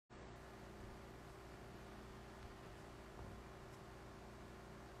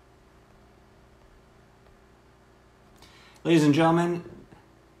Ladies and gentlemen,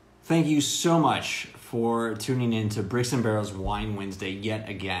 thank you so much for tuning in to Bricks and Barrels Wine Wednesday yet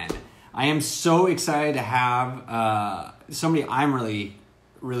again. I am so excited to have somebody I'm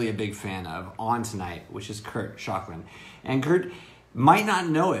really a big fan of on tonight, which is Curt Schalchlin. And Curt might not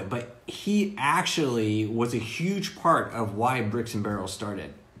know it, but he actually was a huge part of why Bricks and Barrels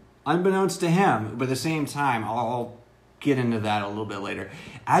started. Unbeknownst to him, but at the same time, I'll get into that a little bit later.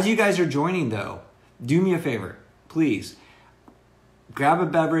 As you guys are joining though, do me a favor, please. Grab a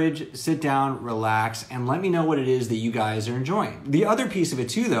beverage, sit down, relax, and let me know what it is that you guys are enjoying. The other piece of it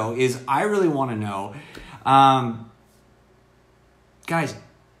too, though, is I really want to know, guys,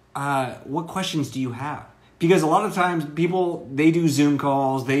 what questions do you have? Because a lot of times people, they do Zoom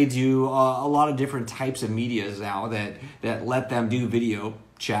calls, they do a lot of different types of medias now that let them do video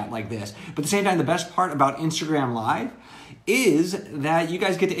chat like this. But at the same time, the best part about Instagram Live is that you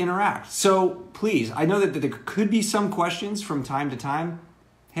guys get to interact. So please, I know that there could be some questions from time to time.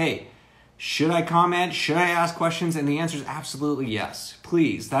 Hey, should I comment? Should I ask questions? And the answer is absolutely yes.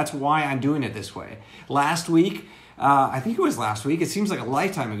 Please, that's why I'm doing it this way. Last week, I think it was last week, it seems like a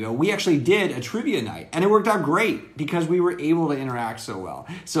lifetime ago, we actually did a trivia night. And it worked out great because we were able to interact so well.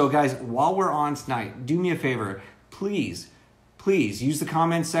 So guys, while we're on tonight, do me a favor, please use the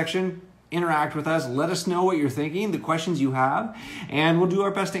comments section. Interact with us. Let us know what you're thinking, the questions you have, and we'll do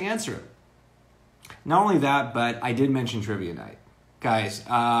our best to answer it. Not only that, but I did mention trivia night. Guys,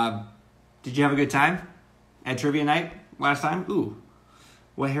 did you have a good time at trivia night last time? Ooh,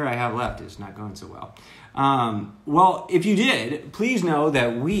 what hair I have left is not going so well. Well, if you did, please know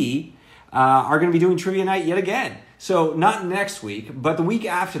that we are going to be doing trivia night yet again. So not next week, but the week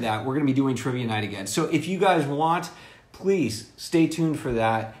after that, we're going to be doing trivia night again. So if you guys want, please stay tuned for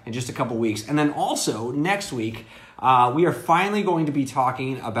that in just a couple weeks. And then also next week, we are finally going to be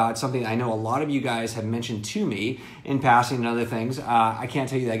talking about something I know a lot of you guys have mentioned to me in passing and other things. I can't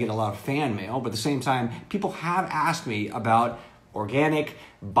tell you that I get a lot of fan mail, but at the same time, people have asked me about organic,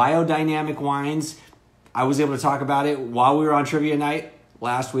 biodynamic wines. I was able to talk about it while we were on trivia night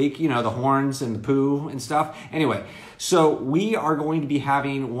last week, you know, the horns and the poo and stuff. Anyway, so we are going to be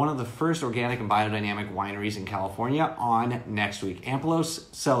having one of the first organic and biodynamic wineries in California on next week.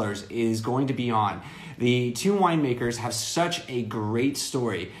 Ampelos Cellars is going to be on. The two winemakers have such a great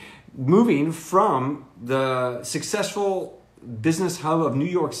story, moving from the successful business hub of New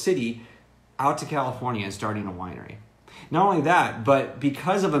York City out to California and starting a winery. Not only that, but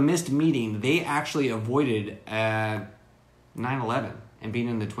because of a missed meeting, they actually avoided 9/11 and being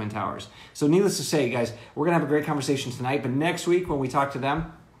in the Twin Towers. So needless to say, guys, we're going to have a great conversation tonight. But next week when we talk to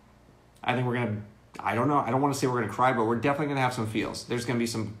them, I think we're going to, I don't know, I don't want to say we're going to cry, but we're definitely going to have some feels. There's going to be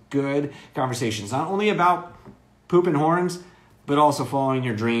some good conversations, not only about poop and horns, but also following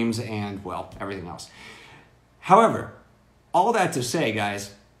your dreams and, well, everything else. However, all that to say,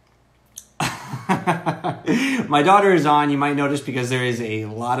 guys, my daughter is on. You might notice because there is a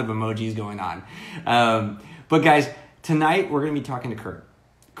lot of emojis going on. But guys, tonight we're going to be talking to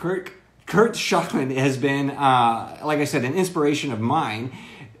Curt. Curt Schalchlin has been, like I said, an inspiration of mine,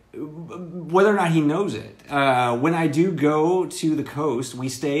 whether or not he knows it. When I do go to the coast, we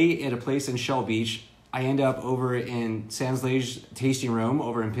stay at a place in Shell Beach. I end up over in Sansley's tasting room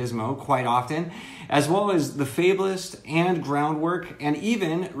over in Pismo quite often, as well as the Fableist and Groundwork and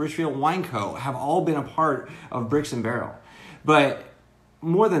even Richfield Wine Co. have all been a part of Bricks and Barrel. But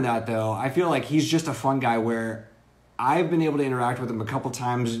more than that, though, I feel like he's just a fun guy where I've been able to interact with him a couple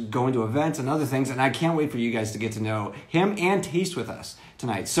times, going to events and other things, and I can't wait for you guys to get to know him and taste with us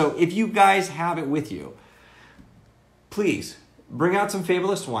tonight. So if you guys have it with you, please bring out some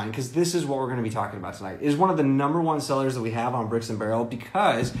Fableist wine, because this is what we're going to be talking about tonight. It is one of the #1 sellers that we have on Bricks and Barrel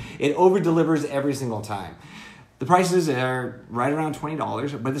because it over-delivers every single time. The prices are right around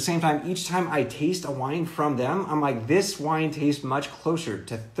 $20, but at the same time, each time I taste a wine from them, I'm like, this wine tastes much closer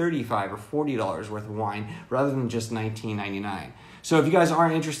to $35 or $40 worth of wine rather than just $19.99. So if you guys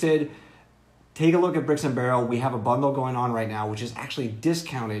aren't interested, take a look at Bricks and Barrel. We have a bundle going on right now, which is actually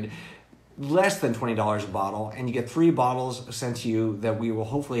discounted less than $20 a bottle, and you get 3 bottles sent to you that we will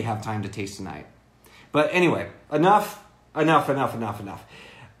hopefully have time to taste tonight. But anyway, enough.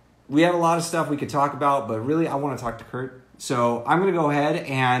 We have a lot of stuff we could talk about, but really I want to talk to Curt. So I'm going to go ahead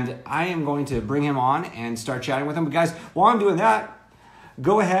and I am going to bring him on and start chatting with him. But guys, while I'm doing that,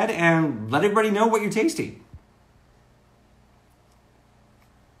 go ahead and let everybody know what you're tasting.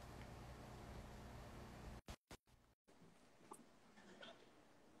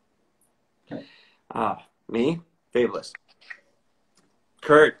 Me, Fableist.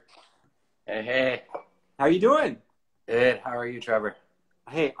 Curt. Hey. How you doing? Good. How are you, Trevor?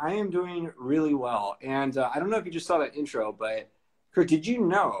 Hey, I am doing really well. And I don't know if you just saw that intro, but Kurt, did you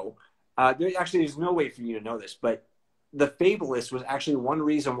know? There's no way for you to know this, but the Fableist was actually one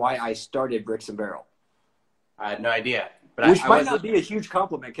reason why I started Bricks and Barrel, I had no idea, but which I might was not be a huge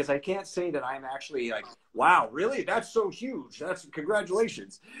compliment because I can't say that I'm actually like, wow, really? That's so huge. That's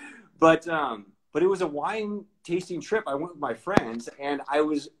congratulations. But it was a wine tasting trip. I went with my friends, and I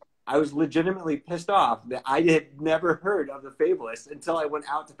was legitimately pissed off that I had never heard of the Fabulous until I went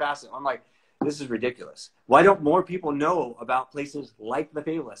out to pass it. I'm like, this is ridiculous. Why don't more people know about places like the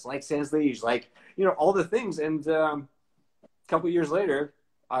Fabulous, like Sans Liege, like all the things? And a couple years later,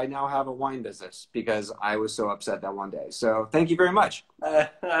 I now have a wine business because I was so upset that one day. So thank you very much. I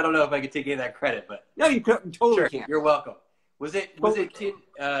don't know if I could take any of that credit, but No, you totally sure, can. you're welcome. Was Totally it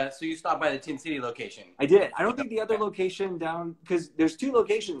can. so you stopped by the Tin City location? I did. I don't think the other location down because there's two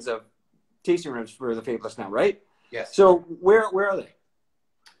locations of tasting rooms for the Fabulous now, right? Yes. So where are they?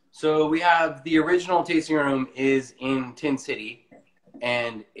 So we have the original tasting room is in Tin City,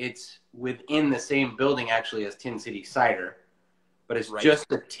 and it's within the same building actually as Tin City Cider, but it's Right.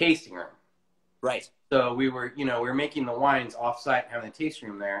 just a tasting room. Right. So we were making the wines offsite, having the tasting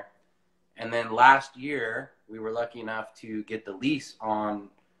room there, and then last year we were lucky enough to get the lease on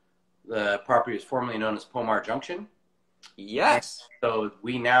the property was formerly known as Pomar Junction. And Yes. so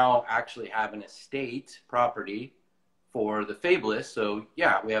we now actually have an estate property for the Fabulous. So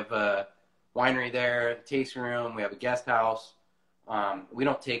yeah, we have a winery there, a tasting room, we have a guest house. We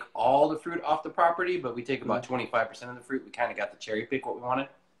don't take all the fruit off the property, but we take about 25% of the fruit. We kind of got the cherry pick what we wanted.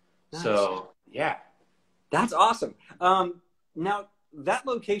 Nice. So yeah. That's awesome. Now that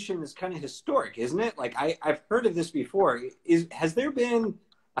location is kind of historic, isn't it? Like I've heard of this before. Has there been?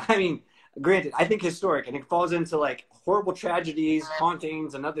 I mean, granted, I think historic, and it falls into like horrible tragedies,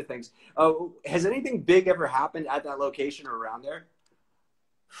 hauntings, and other things. Has anything big ever happened at that location or around there?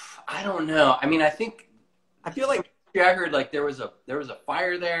 I don't know. I mean, I think I feel like I heard like there was a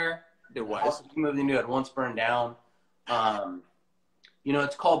fire there. there The house was. we moved into had once burned down.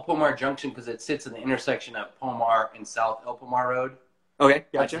 It's called Pomar Junction because it sits in the intersection of Pomar and South El Pomar Road. Okay,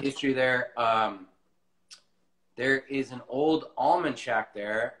 That's gotcha. the history there. There is an old almond shack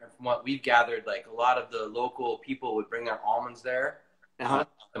there. From what we've gathered, like a lot of the local people would bring their almonds there, Uh-huh.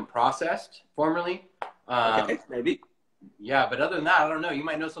 and processed formerly. Okay, maybe. Yeah, but other than that, I don't know. You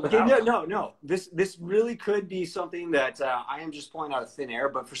might know something Okay, else. no. This really could be something that I am just pulling out of thin air.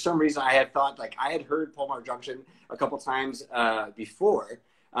 But for some reason, I had thought like I had heard Palmar Junction a couple times before,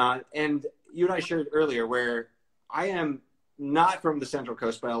 and you and I shared earlier where I am not from the Central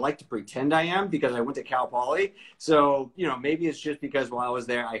Coast, but I like to pretend I am because I went to Cal Poly. So maybe it's just because while I was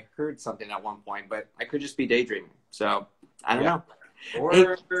there, I heard something at one point, but I could just be daydreaming. So I don't Yeah. know. Or Hey,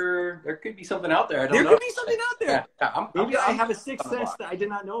 there could be something out there. I don't there know. could be something out there. Yeah, Maybe I have a I'm sixth on the sense block. that I did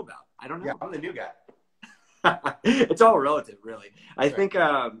not know about. I don't Yeah, know. I'm the new guy. It's all relative, really. I Right. think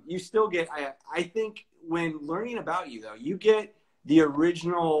you still get. I think when learning about you, though, you get the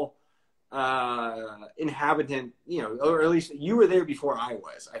original inhabitant. Or at least you were there before I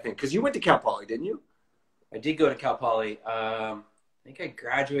was. I think because you went to Cal Poly, didn't you? I did go to Cal Poly. I think I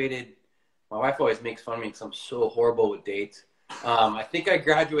graduated. My wife always makes fun of me because I'm so horrible with dates. I think I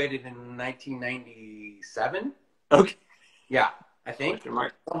graduated in 1997. Okay. Yeah, I think. Question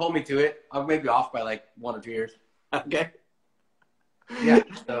mark. Don't hold me to it. I'm maybe off by like 1 or 2 years. Okay. Yeah.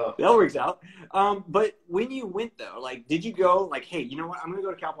 So That works out. But when you went though, like, did you go like, hey, you know what? I'm going to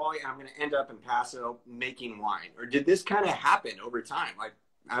go to Cal Poly and I'm going to end up in Paso making wine, or did this kind of happen over time, like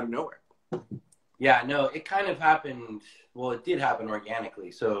out of nowhere? yeah, no, it kind of happened. Well, it did happen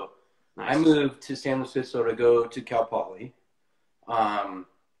organically. So I Nice. moved to San Luis Obispo to go to Cal Poly,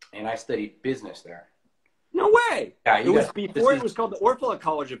 and I studied business there. No way. Yeah, It you was guys. before it was called the Orfalea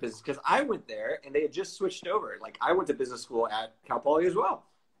College of Business because I went there and they had just switched over. Like I went to business school at Cal Poly as well.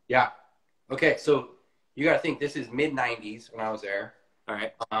 Yeah. Okay, so you got to think this is mid '90s when I was there. All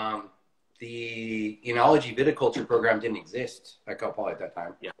right. The enology viticulture program didn't exist at Cal Poly at that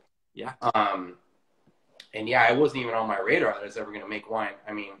time. Yeah. Yeah. And yeah, it wasn't even on my radar that I was ever going to make wine.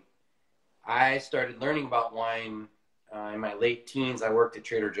 I mean, I started learning about wine in my late teens. I worked at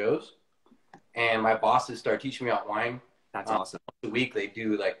Trader Joe's, and my bosses started teaching me about wine. That's awesome. Once a week, they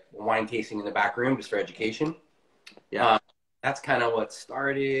do like wine tasting in the back room just for education. Yeah. That's kind of what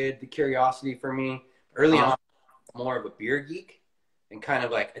started the curiosity for me. Early on, more of a beer geek and kind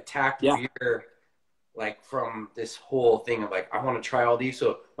of like attacked beer like from this whole thing of like, I want to try all these.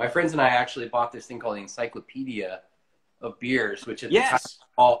 So my friends and I actually bought this thing called the Encyclopedia of Beers, which is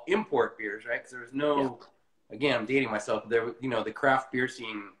all import beers, right? Because there was no, again, I'm dating myself. There, the craft beer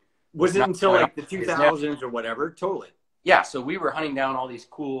scene Was it until like the it's now. 2000s or whatever? Totally. yeah, so we were hunting down all these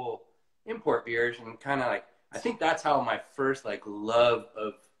cool import beers and kind of like, I think that's how my first like love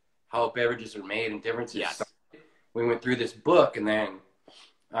of how beverages are made and differences started. We went through this book, and then,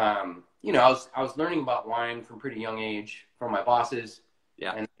 you know, I was learning about wine from a pretty young age from my bosses.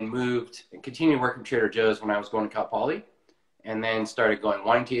 Yeah. And then moved and continued working at Trader Joe's when I was going to Cal Poly, and then started going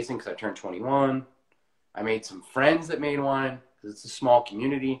wine tasting because I turned 21. I made some friends that made wine because it's a small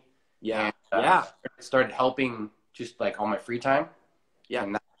community. Yeah. And, yeah. Started helping just like on my free time. Yeah.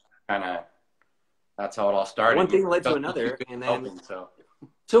 And that's how it all started. One thing led to another, and then helping,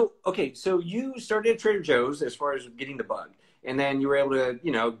 so okay, so you started at Trader Joe's as far as getting the bug, and then you were able to,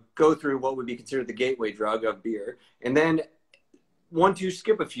 you know, go through what would be considered the gateway drug of beer, and then one to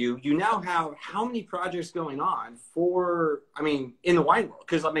skip a few, you now have how many projects going on for, I mean, in the wine world?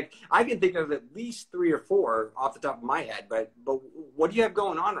 Because I mean, I can think of at least 3 or 4 off the top of my head, but what do you have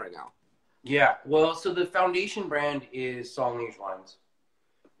going on right now? Yeah, well, so the foundation brand is Saulnier Wines,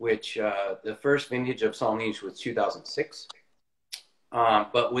 which the first vintage of Saulnier was 2006.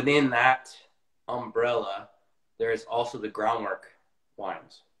 But within that umbrella, there is also the Groundwork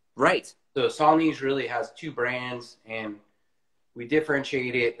wines. Right. So Saulnier really has 2 brands, and we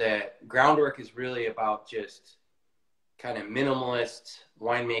differentiate it that Groundwork is really about just kind of minimalist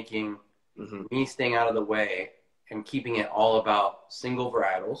winemaking, me staying out of the way and keeping it all about single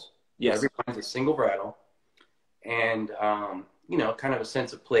varietals. Yes. Every wine's a single varietal. And, you know, kind of a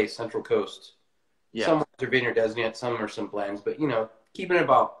sense of place, Central Coast. Yeah. Some are vineyard designate, some are some blends, but, you know, keeping it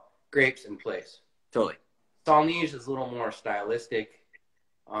about grapes in place. Totally. Saulnier is a little more stylistic.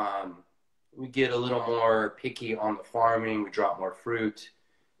 We get a little more picky on the farming. We drop more fruit.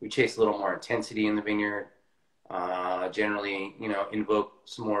 We chase a little more intensity in the vineyard. Generally, you know, invoke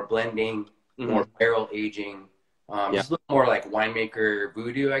some more blending, more barrel aging. Just a little more like winemaker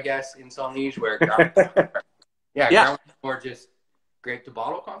voodoo, I guess, in Saulnier, where Groundwork is more just grape to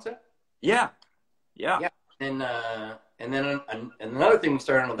bottle concept. Yeah. And then another thing we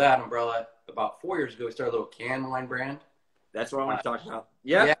started with that umbrella about 4 years ago. We started a little can wine brand. That's what I want to talk about.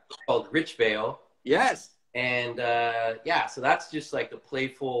 Yeah, it's called Rich Vale. Yes. And so that's just like the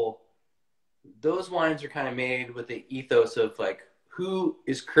playful. Those wines are kind of made with the ethos of like, who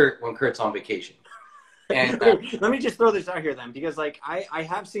is Curt when Curt's on vacation? And let me just throw this out here then, because like I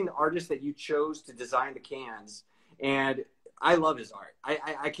have seen the artist that you chose to design the cans, and I love his art.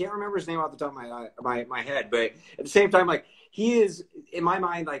 I can't remember his name off the top of my head, but at the same time, like, he is in my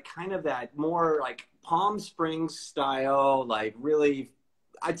mind like kind of that more like Palm Springs style, like really,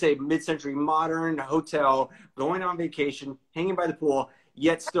 I'd say mid-century modern hotel, going on vacation, hanging by the pool,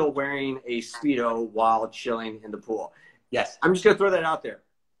 yet still wearing a Speedo while chilling in the pool. Yes. I'm just going to throw that out there.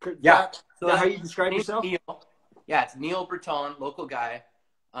 Yeah. So that's how you describe yourself? Neil. Yeah, it's Neil Breton, local guy.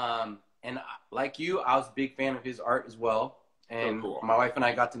 And like you, I was a big fan of his art as well. And my wife and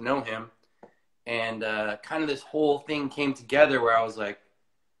I got to know him. And kind of this whole thing came together where I was like,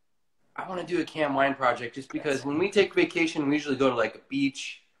 I want to do a canned wine project, just because when we take vacation, we usually go to like a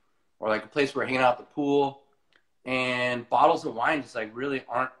beach or like a place where we're hanging out at the pool, and bottles of wine just like really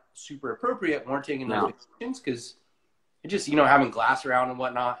aren't super appropriate when we're taking those vacations, because it just, you know, having glass around and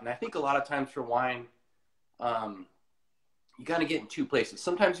whatnot. And I think a lot of times for wine, you got to get in 2 places.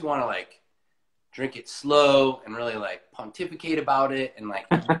 Sometimes you want to like drink it slow and really like pontificate about it and like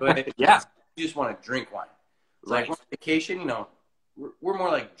enjoy it. Yeah. You just want to drink wine. It's like on vacation, you know, we're more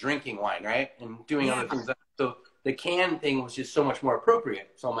like drinking wine, right? And doing other things. So the can thing was just so much more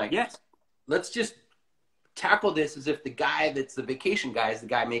appropriate. So I'm like, let's just tackle this as if the guy that's the vacation guy is the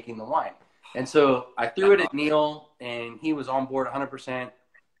guy making the wine. And so I threw it at Neil, and he was on board 100%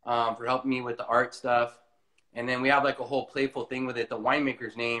 for helping me with the art stuff. And then we have like a whole playful thing with it. The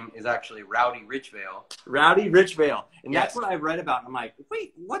winemaker's name is actually Rowdy Richvale. Rowdy Richvale. And that's what I read about. And I'm like,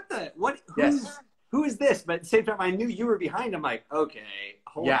 wait, who is this? But at the same time, I knew you were behind. I'm like, okay,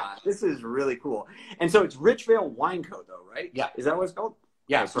 hold on. This is really cool. And so it's Richvale Wine Co. though, right? Yeah. Is that what it's called?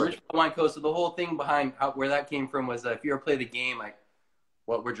 Yeah, so Richvale Wine Co. So the whole thing behind where that came from was if you ever play the game, like,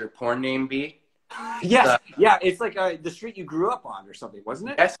 what would your porn name be? Yes. It's like the street you grew up on or something,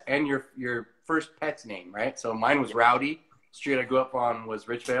 wasn't it? Yes, and your first pet's name, right? So mine was Rowdy. The street I grew up on was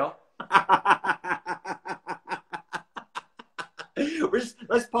Richvale.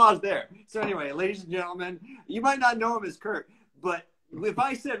 Let's pause there. So anyway, ladies and gentlemen, you might not know him as Curt, but if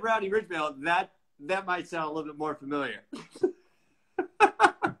I said Rowdy Richvale, that might sound a little bit more familiar.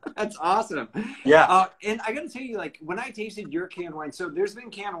 That's awesome. Yeah. And I got to tell you, like, when I tasted your canned wine, so there's been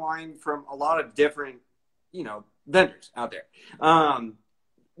canned wine from a lot of different, you know, vendors out there.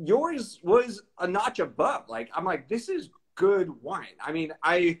 Yours was a notch above. Like, I'm like, this is good wine. I mean,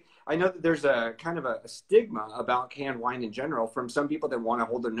 I know that there's a kind of a stigma about canned wine in general from some people that want to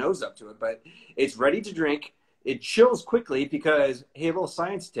hold their nose up to it, but it's ready to drink. It chills quickly because, hey, a little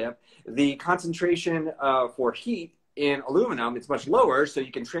science tip, the concentration for heat in aluminum, it's much lower, so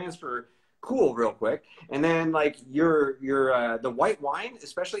you can transfer cool real quick. And then like your the white wine,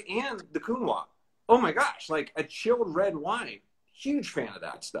 especially, and the Cunwa. Oh my gosh, like a chilled red wine. Huge fan of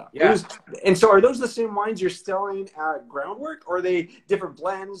that stuff. Yeah. And so are those the same wines you're selling at Groundwork, or are they different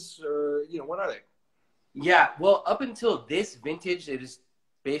blends, or what are they? Yeah, well, up until this vintage, it has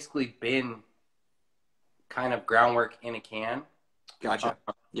basically been kind of Groundwork in a can. Gotcha.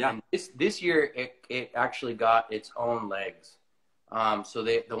 Yeah. And this year, it actually got its own legs. So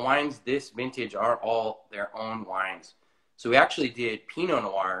the wines this vintage are all their own wines. So we actually did Pinot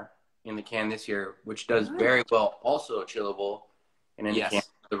Noir in the can this year, which does very well, also chillable, and in the can,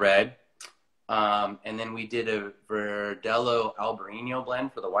 the red. And then we did a Verdelho Albarino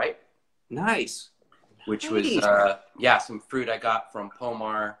blend for the white. Nice. Which was, some fruit I got from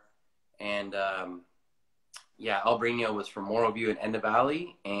Pomar. And, Albarino was from Moroview and Enda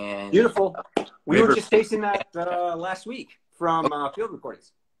Valley. And beautiful. We were just tasting that last week from field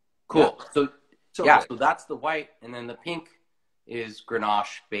recordings. Cool. Yeah. So that's the white. And then the pink is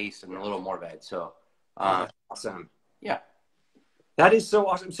Grenache based and a little more red. So, awesome. Yeah. That is so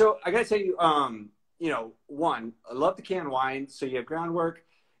awesome. So I gotta tell you, one, I love the canned wine. So you have Groundwork,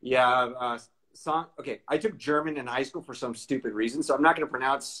 you have okay, I took German in high school for some stupid reason, so I'm not gonna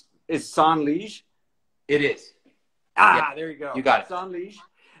pronounce. Is Sanlige? It is. There you go. You got it. Sanlige.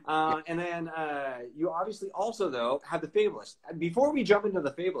 And then you obviously also though have the Fableist. Before we jump into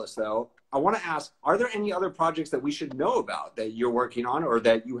the Fableist though, I want to ask: are there any other projects that we should know about that you're working on or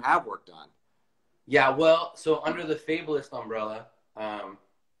that you have worked on? Yeah, well, so under the Fableist umbrella,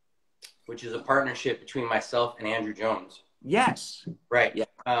 which is a partnership between myself and Andrew Jones. Yes. Right.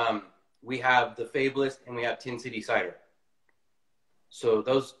 Yeah. We have the Fableist and we have Tin City Cider. So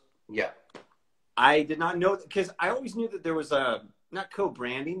those, I did not know, because I always knew that there was a, not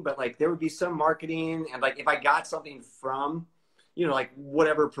co-branding, but like there would be some marketing, and like if I got something from, like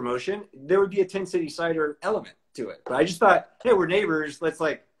whatever promotion, there would be a Tin City Cider element to it. But I just thought, hey, we're neighbors, let's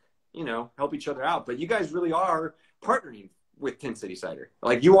help each other out. But you guys really are partnering with Tin City Cider.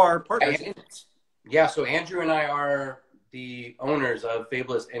 Like you are partners in it. Yeah, so Andrew and I are the owners of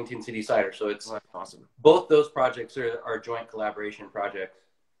Fableist and Tin City Cider. So it's awesome. Both those projects are joint collaboration projects.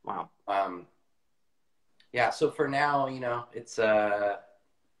 Wow. So for now, it's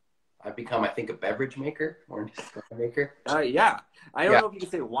I've become, I think, a beverage maker or just a maker. I don't know if you can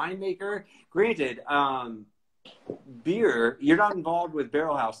say winemaker. Granted, beer, you're not involved with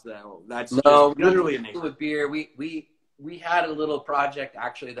Barrel House though. That's literally amazing. With beer, we had a little project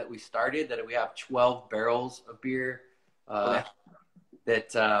actually that we started, that we have 12 barrels of beer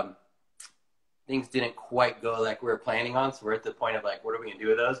that things didn't quite go like we were planning on. So we're at the point of like, what are we gonna do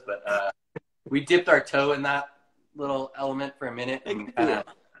with those? But we dipped our toe in that little element for a minute and kind of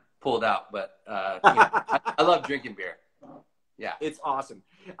pulled out. But I love drinking beer. Yeah, it's awesome.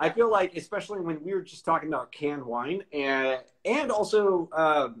 I feel like, especially when we were just talking about canned wine, and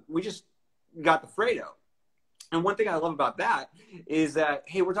also we just got the Fredo. And one thing I love about that is that,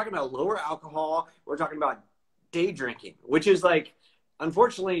 hey, we're talking about lower alcohol. We're talking about day drinking, which is like,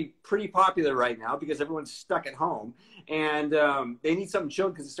 unfortunately, pretty popular right now because everyone's stuck at home, and they need something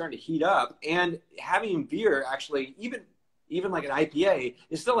chilled because it's starting to heat up. And having beer, actually, even like an IPA,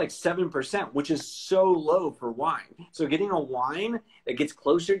 is still like 7%, which is so low for wine. So getting a wine that gets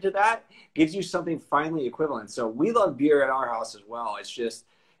closer to that gives you something finally equivalent. So we love beer at our house as well. It's just,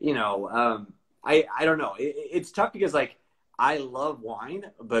 I don't know. It's tough because like I love wine,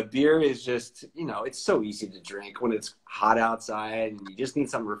 but beer is just, it's so easy to drink when it's hot outside and you just need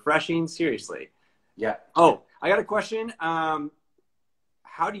something refreshing. Seriously. Yeah. Oh, I got a question.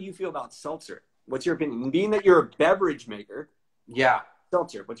 How do you feel about seltzer? What's your opinion? Being that you're a beverage maker. Yeah.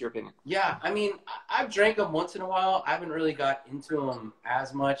 Seltzer, what's your opinion? Yeah. I mean, I've drank them once in a while. I haven't really got into them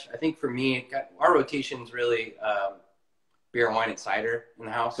as much. I think for me, our rotation's really beer, wine, and cider in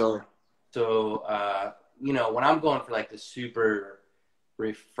the house. So, when I'm going for like the super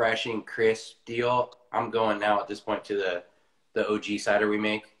refreshing, crisp deal, I'm going now at this point to the OG cider we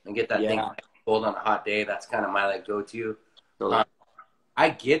make and get that thing cold on a hot day. That's kind of my like go-to. Totally. I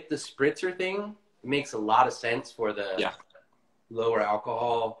get the spritzer thing. It makes a lot of sense for the lower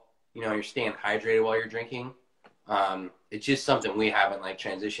alcohol. You're staying hydrated while you're drinking. It's just something we haven't like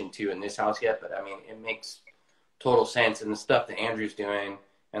transitioned to in this house yet, but I mean, it makes total sense. And the stuff that Andrew's doing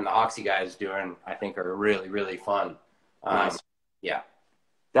and the Oxy guys doing, I think, are really, really fun. Nice. Yeah.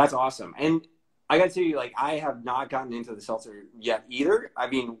 That's awesome. And I got to tell you, like, I have not gotten into the seltzer yet either. I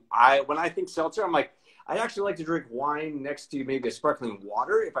mean, when I think seltzer, I'm like, I'd actually like to drink wine next to maybe a sparkling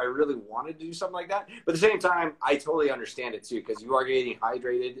water if I really wanted to do something like that. But at the same time, I totally understand it too, because you are getting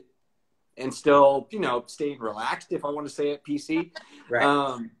hydrated and still, you know, staying relaxed, if I want to say it PC.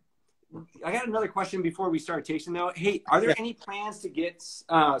 Right. I got another question before we start tasting though. Hey, are there any plans to get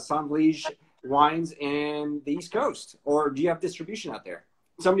Sanvlige wines in the East Coast, or do you have distribution out there?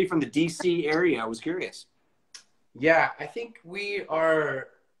 Somebody from the DC area was curious. Yeah, I think we are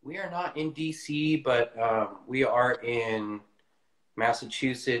not in DC, but we are in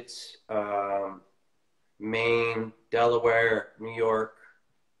Massachusetts, Maine, Delaware, New York.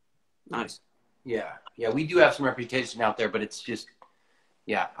 Nice. Yeah, we do have some reputation out there, but it's just,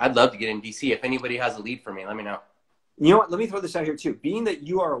 yeah, I'd love to get in DC. If anybody has a lead for me, let me know. You know what? Let me throw this out here too. Being that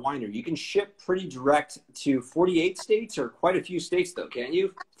you are a winery, you can ship pretty direct to 48 states or quite a few states though, can't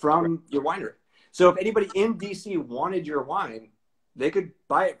you? From your winery. So if anybody in DC wanted your wine, they could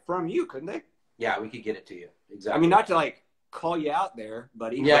buy it from you, couldn't they? Yeah, we could get it to you. Exactly. I mean, not to like call you out there,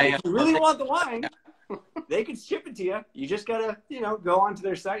 buddy. Yeah, but if you really want the wine, they can ship it to you. You just gotta, you know, go onto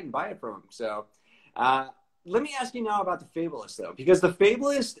their site and buy it from them. So, let me ask you now about the Fableist though, because the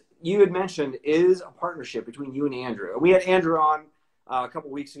Fableist you had mentioned is a partnership between you and Andrew. We had Andrew on a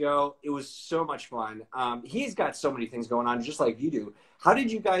couple weeks ago. It was so much fun. He's got so many things going on, just like you do. How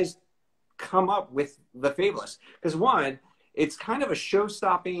did you guys come up with the Fableist? Because one, it's kind of a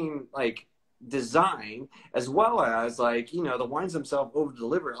show-stopping like design, as well as like, you know, the wines themselves over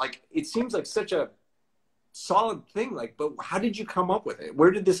deliver. Like, it seems like such a solid thing. Like, but how did you come up with it?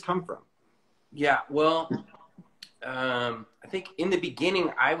 Where did this come from? Yeah, well, I think in the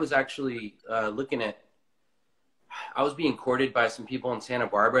beginning, I was actually I was being courted by some people in Santa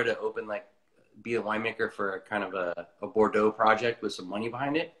Barbara to be a winemaker for kind of a Bordeaux project with some money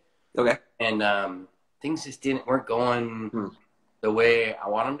behind it. Okay. And things just weren't going the way I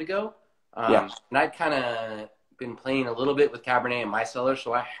want them to go. And I'd kind of been playing a little bit with Cabernet in my cellar,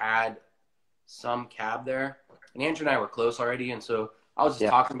 so I had some Cab there. And Andrew and I were close already, and so I was just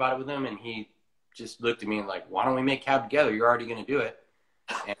talking about it with him, and he just looked at me and like, why don't we make Cab together? You're already going to do it.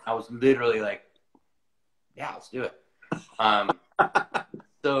 And I was literally like, yeah, let's do it.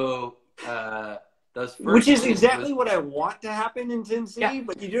 Which is exactly what I want to happen in Tennessee,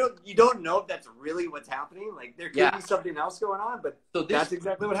 but you don't know if that's really what's happening. Like, there could be something else going on, but that's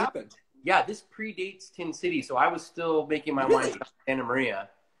exactly what happened. Yeah, this predates Tin City, so I was still making my wine in Santa Maria,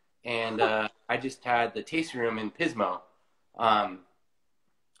 and I just had the tasting room in Pismo.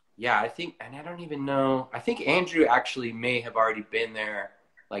 I think, and I don't even know, I think Andrew actually may have already been there.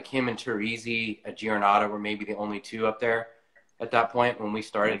 Like, him and Teresi at Giornata were maybe the only two up there at that point when we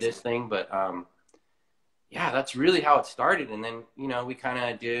started this thing. But that's really how it started. And then, you know, we kind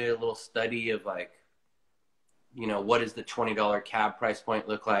of did a little study of like, you know, what does the $20 Cab price point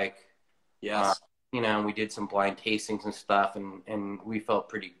look like? Yes. You know, we did some blind tastings and stuff, and we felt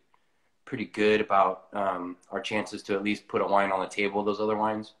pretty good about our chances to at least put a wine on the table, those other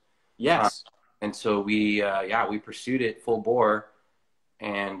wines. Yes. And so we pursued it full bore.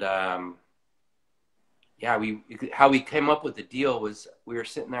 And how we came up with the deal was we were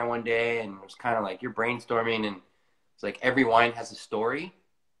sitting there one day, and it was kind of like you're brainstorming, and it's like every wine has a story.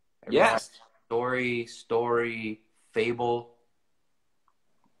 Story, fable.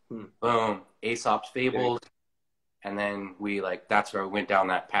 Boom. Aesop's fables. And then that's where we went down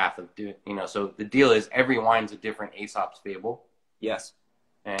that path of doing, you know, so the deal is every wine's a different Aesop's fable. Yes.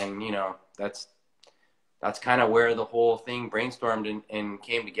 And, you know, that's kind of where the whole thing brainstormed and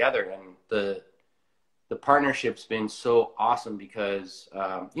came together. And the partnership's been so awesome because,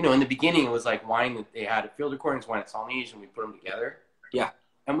 you know, in the beginning it was like wine that they had at field recordings, wine at Saulniges, and we put them together. Yeah.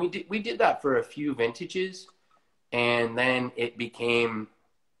 And we did that for a few vintages, and then it became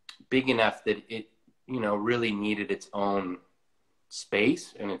big enough that it, you know, really needed its own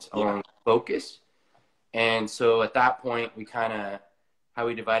space and its own focus. And so at that point, we kind of, how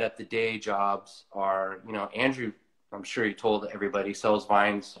we divide up the day jobs are, you know, Andrew, I'm sure he told everybody, sells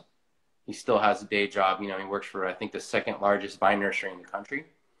vines. He still has a day job. You know, he works for, I think, the second largest vine nursery in the country.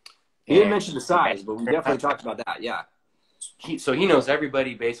 He didn't mention the size, but we definitely talked about that. Yeah. So he knows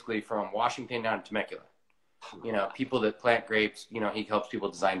everybody basically from Washington down to Temecula. You know, people that plant grapes, you know, he helps people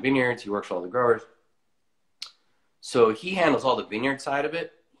design vineyards. He works for all the growers. So he handles all the vineyard side of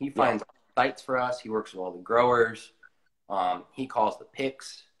it. He finds sites for us. He works with all the growers. He calls the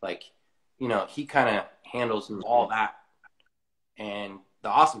picks. Like, you know, he kind of handles all that. And the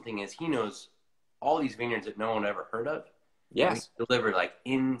awesome thing is he knows all these vineyards that no one ever heard of. Yes. We deliver like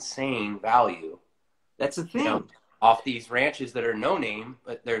insane value. That's the thing. You know, off these ranches that are no name,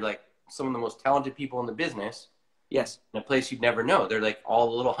 but they're like some of the most talented people in the business. Yes. In a place you'd never know. They're like all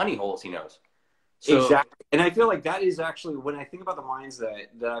the little honey holes he knows. So, exactly. And I feel like that is actually, when I think about the wines that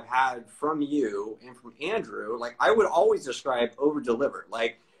I've had from you and from Andrew, like I would always describe over deliver.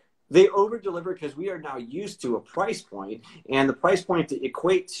 Like they over deliver because we are now used to a price point, and the price point to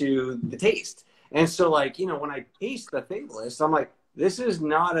equate to the taste. And so like, you know, when I taste the Fableist, I'm like, this is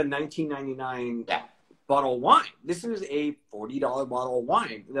not a $19.99 bottle of wine. This is a $40 bottle of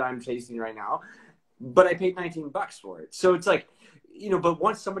wine that I'm tasting right now, but I paid $19 for it. So it's like, you know, but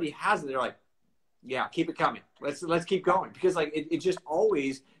once somebody has it, they're like, yeah, keep it coming. Let's keep going, because like it just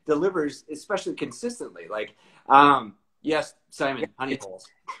always delivers, especially consistently. Like, yes, Simon, honey holes.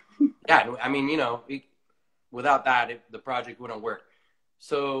 Yeah, I mean, you know, without that, the project wouldn't work.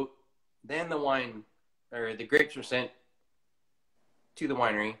 So then the wine, or the grapes, were sent to the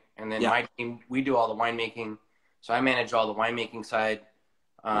winery, and then my team, we do all the winemaking. So I manage all the winemaking side,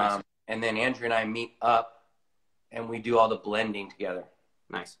 Nice. and then Andrew and I meet up, and we do all the blending together.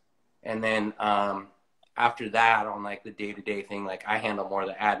 Nice. And then after that, on like the day-to-day thing, like I handle more of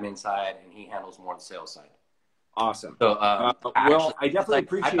the admin side, and he handles more of the sales side. Awesome. So, well, I definitely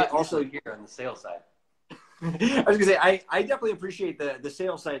appreciate also here on the sales side. I was gonna say I definitely appreciate the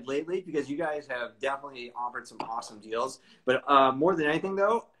sales side lately, because you guys have definitely offered some awesome deals. But more than anything,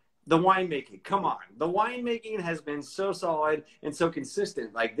 though, the winemaking. Come on, the winemaking has been so solid and so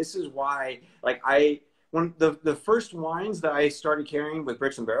consistent. Like this is why, like when the first wines that I started carrying with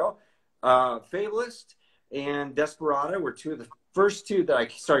Bricks and Barrel, Fableist and Desperado were two of the first two that I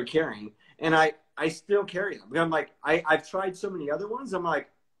started carrying, and I still carry them. I'm like, I've tried so many other ones. I'm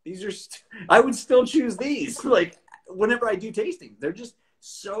like, these are, I would still choose these. Like whenever I do tasting, they're just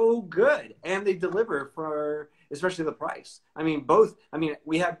so good, and they deliver for, especially the price. I mean, both. I mean,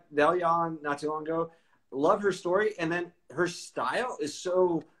 we had Delia on not too long ago. Love her story, and then her style is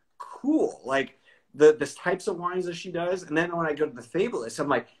so cool. Like the types of wines that she does, and then when I go to the Fableist, I'm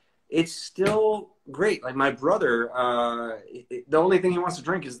like, it's still great. Like my brother, the only thing he wants to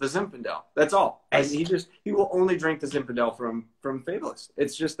drink is the Zinfandel. That's all. Nice. He will only drink the Zinfandel from Fableist.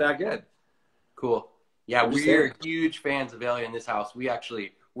 It's just that good. Cool. Yeah, we're huge fans of Elia in this house.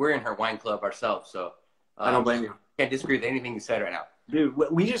 We're in her wine club ourselves, so I don't blame you. Can't disagree with anything you said right now. Dude,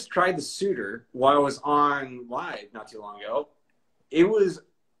 we just tried the Suitor while I was on live not too long ago. It was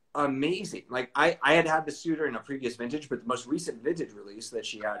amazing. Like I had the Suitor in a previous vintage, but the most recent vintage release that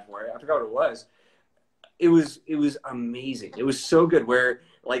she had for it, I forgot what it was. It was amazing. It was so good, where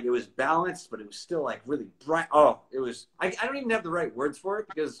like it was balanced, but it was still like really bright. Oh, it was, I don't even have the right words for it,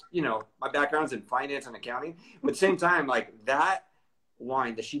 because, you know, my background's in finance and accounting, but at the same time, like that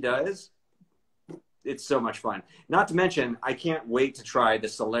wine that she does, it's so much fun. Not to mention, I can't wait to try the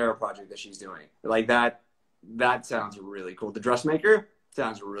Solera project that she's doing. Like that sounds really cool. The dressmaker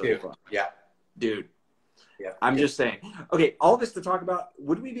sounds really fun. Yeah. Dude. Yeah. I'm just saying. Okay, all this to talk about,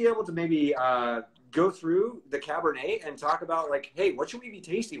 would we be able to maybe go through the Cabernet and talk about, like, hey, what should we be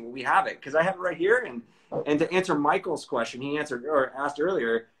tasting when we have it? Because I have it right here, and to answer Michael's question, he answered or asked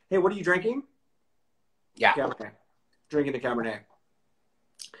earlier, hey, what are you drinking? Yeah. Cabernet. Drinking the Cabernet.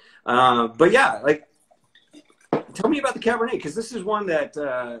 But yeah, like, tell me about the Cabernet, because this is one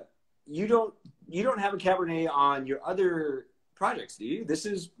that you don't have a Cabernet on your other projects, do you? This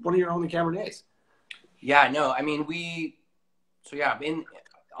is one of your only Cabernets. Yeah, no, I mean,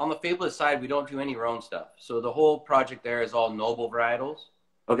 on the Fableist side, we don't do any of our own stuff. So the whole project there is all noble varietals.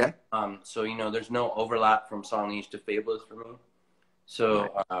 Okay. So, you know, there's no overlap from Sauvignon to Fableist for me.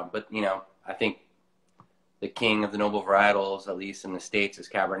 So, but, you know, I think the king of the noble varietals, at least in the States, is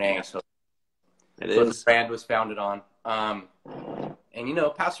Cabernet. So that's what the brand was founded on. And, you know,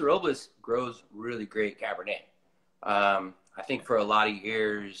 Paso Robles grows really great Cabernet. I think for a lot of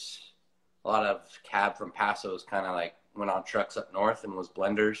years, a lot of cab from Paso's kind of like went on trucks up north and was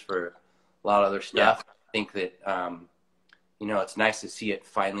blenders for a lot of other stuff. Yeah. I think that, you know, it's nice to see it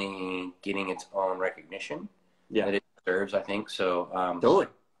finally getting its own recognition that it deserves, I think. So, totally.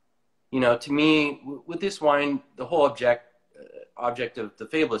 You know, to me, with this wine, the whole object of the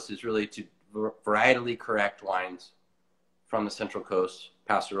Fableist is really to varietally correct wines from the Central Coast,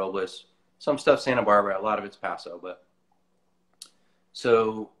 Paso Robles, some stuff Santa Barbara, a lot of it's Paso, but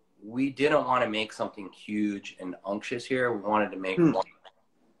so we didn't want to make something huge and unctuous here. We wanted to make one that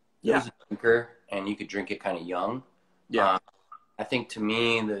was a drinker and you could drink it kind of young. Yeah. I think to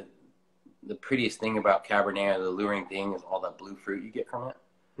me, the prettiest thing about Cabernet, or the alluring thing, is all that blue fruit you get from it.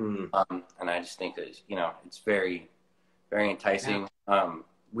 And I just think that, you know, it's very, very enticing. Yeah.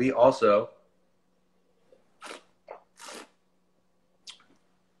 We also,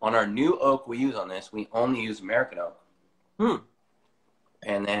 on our new oak we use on this, we only use American oak.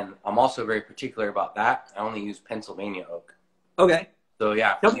 And then I'm also very particular about that. I only use Pennsylvania oak. Okay. So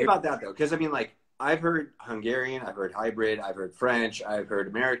yeah. Tell me about that though, because I mean, like, I've heard Hungarian, I've heard hybrid, I've heard French, I've heard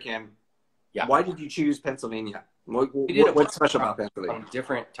American. Yeah. Why did you choose Pennsylvania? What's special about Pennsylvania? On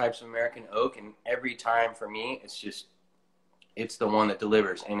different types of American oak, and every time for me, it's the one that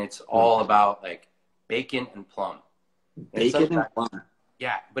delivers, and it's all about like bacon and plum. Bacon and plum.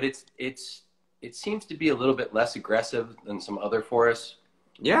 Yeah, but it seems to be a little bit less aggressive than some other forests.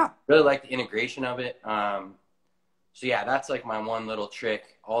 Yeah. Really like the integration of it. So yeah, that's like my one little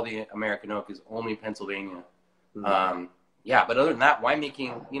trick. All the American oak is only Pennsylvania. Yeah, but other than that,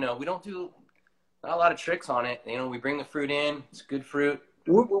 winemaking, you know, we don't do not a lot of tricks on it. You know, we bring the fruit in. It's good fruit.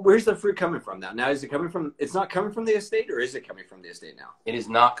 Where's the fruit coming from now? Now, is it coming from, it's not coming from the estate, or is it coming from the estate now? It is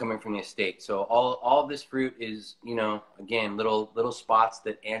not coming from the estate. So all of this fruit is, you know, again, little spots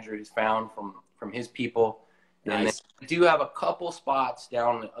that Andrew has found from his people. Nice. And then we do have a couple spots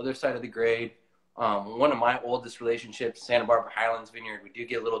down the other side of the grade. One of my oldest relationships, Santa Barbara Highlands Vineyard, we do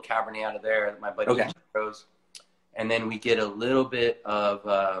get a little Cabernet out of there that my buddy grows. And then we get a little bit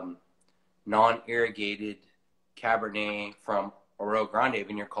of non-irrigated Cabernet from a Rio Grande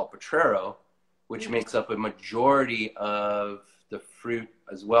vineyard called Potrero, which makes up a majority of the fruit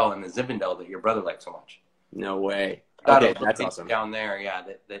as well in the Zinfandel that your brother likes so much. No way. Okay, that's awesome. Down there, yeah,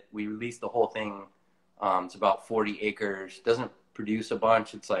 that we released the whole thing. It's about 40 acres. Doesn't produce a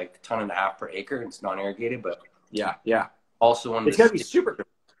bunch. It's like a ton and a half per acre. It's non-irrigated, but yeah. Also, it's got to be super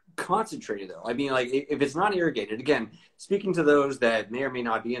concentrated though. I mean, like if it's not irrigated, again, speaking to those that may or may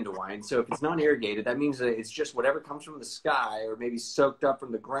not be into wine, so if it's not irrigated, that means that it's just whatever comes from the sky or maybe soaked up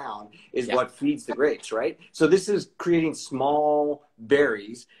from the ground is what feeds the grapes, right? So this is creating small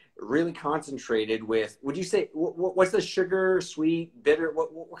berries, really concentrated with, would you say, what's the sugar, sweet, bitter, what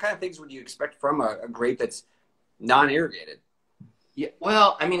kind of things would you expect from a grape that's non-irrigated? Yeah,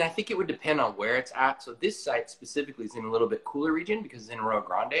 well, I mean, I think it would depend on where it's at. So this site specifically is in a little bit cooler region because it's in Rio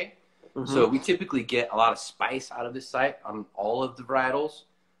Grande. So we typically get a lot of spice out of this site on all of the varietals.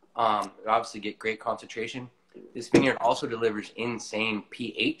 We obviously get great concentration. This vineyard also delivers insane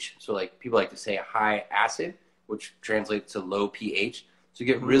pH. So like people like to say high acid, which translates to low pH. So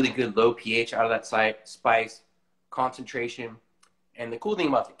you get really good low pH out of that site, spice, concentration. And the cool thing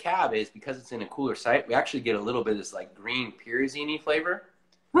about the cab is because it's in a cooler site, we actually get a little bit of this like green Pyrazini flavor.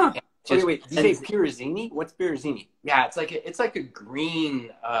 Huh. Wait, did you say Pyrazini? What's Pyrazini? Yeah, it's like a green,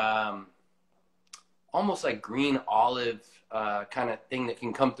 almost like green olive kind of thing that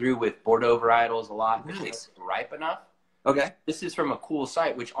can come through with Bordeaux varietals a lot. Nice. It's ripe enough. Okay. This is from a cool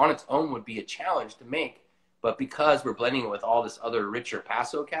site, which on its own would be a challenge to make. But because we're blending it with all this other richer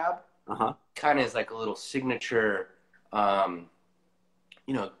Paso cab, kind of is like a little signature,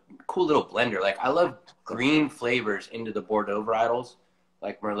 you know, cool little blender. Like I love green flavors into the Bordeaux varietals,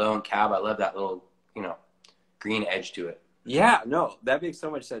 like Merlot and Cab. I love that little, you know, green edge to it. Yeah, no, that makes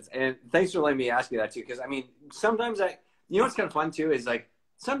so much sense. And thanks for letting me ask you that too. Because I mean, sometimes you know what's kind of fun too is like,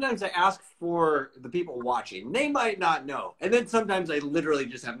 sometimes I ask for the people watching. They might not know. And then sometimes I literally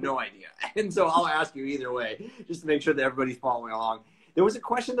just have no idea. And so I'll ask you either way, just to make sure that everybody's following along. There was a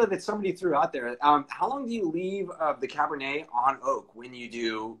question though that somebody threw out there. How long do you leave the Cabernet on oak when you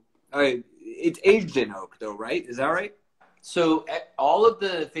do? It's aged in oak though, right? Is that right? So all of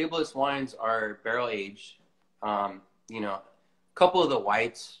the Fableist wines are barrel aged. You know, a couple of the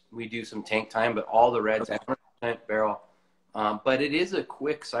whites we do some tank time, but all the reds 100% barrel. But it is a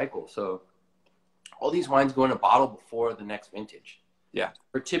quick cycle. So all these wines go in a bottle before the next vintage. Yeah,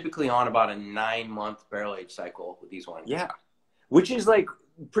 we're typically on about a 9-month barrel age cycle with these wines. Yeah. Which is like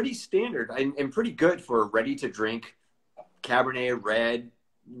pretty standard and pretty good for ready to drink Cabernet, red,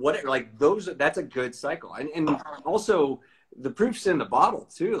 whatever. Like those, that's a good cycle. And also the proof's in the bottle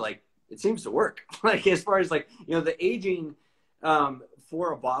too. Like it seems to work. Like as far as like, you know, the aging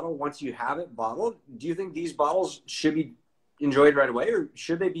for a bottle, once you have it bottled, do you think these bottles should be enjoyed right away or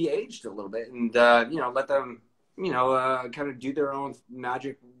should they be aged a little bit and, you know, let them, you know, kind of do their own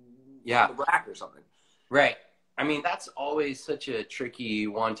magic rack or something? Right. I mean, that's always such a tricky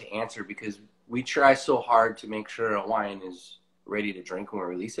one to answer because we try so hard to make sure a wine is ready to drink when we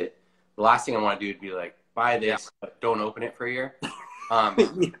release it. The last thing I want to do would be like, buy this, but don't open it for a year.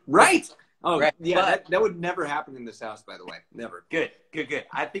 Right. Oh, right. Yeah, that would never happen in this house, by the way. Never. Good.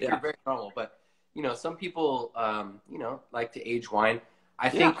 I think you're very normal. But, you know, some people, you know, like to age wine. I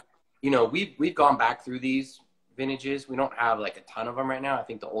think, you know, we've gone back through these vintages. We don't have like a ton of them right now. I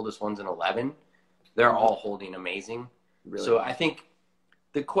think the oldest one's an 11. They're all holding amazing. Really? So I think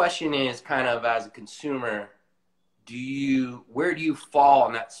the question is kind of as a consumer, where do you fall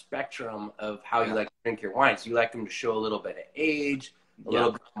on that spectrum of how you like to drink your wines? Do you like them to show a little bit of age? a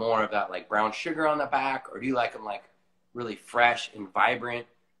little bit more of that like brown sugar on the back, or do you like them like really fresh and vibrant?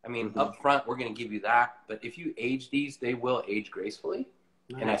 I mean, up front, we're going to give you that. But if you age these, they will age gracefully.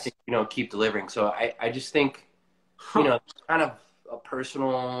 Nice. And I think, keep delivering. So I just think, it's kind of a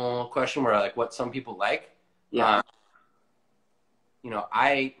personal question where like what some people like. Yeah.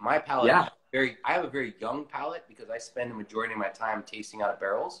 My palate, I have a very young palate because I spend the majority of my time tasting out of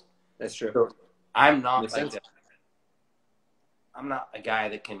barrels. That's true. So I'm not I'm not a guy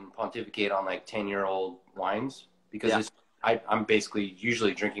that can pontificate on like 10-year-old wines because I'm basically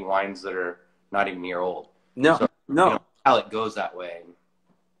usually drinking wines that are not even a year old. No. Palate goes that way.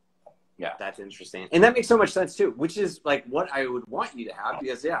 Yeah. That's interesting. And that makes so much sense too, which is like what I would want you to have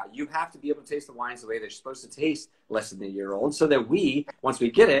because you have to be able to taste the wines the way they're supposed to taste less than a year old so that we, once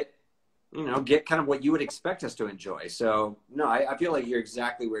we get it, get kind of what you would expect us to enjoy. So no, I feel like you're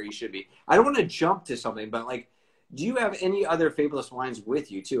exactly where you should be. I don't want to jump to something, but like, do you have any other Fableist wines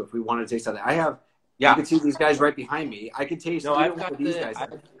with you too? If we want to taste something, I have, you can see these guys right behind me. I can taste I've got these guys.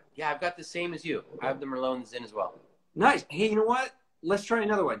 I've got the same as you. I have the Merlot and the Zin as well. Nice. Hey, you know what? Let's try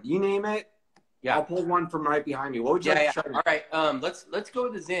another one. You name it. Yeah. I'll pull one from right behind me. What would you like to try? All right. Let's go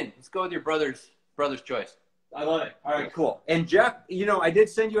with the Zin. Let's go with your brother's choice. I love it. All right, cool. And Jeff, I did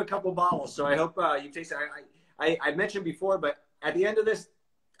send you a couple bottles, so I hope you taste it. I mentioned before, but at the end of this,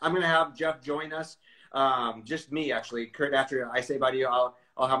 I'm going to have Jeff join us. Just me, actually. Curt, after I say bye to you, I'll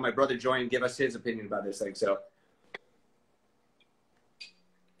have my brother join and give us his opinion about this thing. So.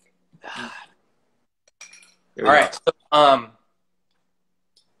 All right. So,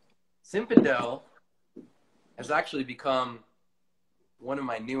 Zinfandel has actually become one of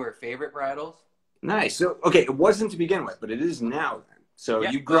my newer favorite varietals. Nice. So, okay, it wasn't to begin with, but it is now. So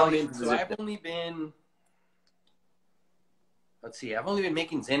you've grown into the Zin. I've only been, I've only been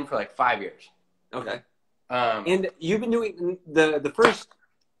making Zin for like 5 years. Okay. And you've been doing the first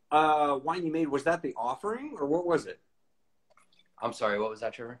wine you made, was that the Offering or what was it? I'm sorry, what was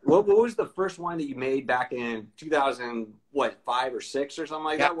that, Trevor? What was the first wine that you made back in 2005 or 6 or something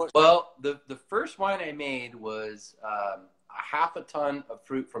like that? Well, the first wine I made was a half a ton of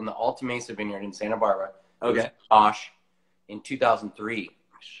fruit from the Alta Mesa Vineyard in Santa Barbara. Okay. Osh in 2003.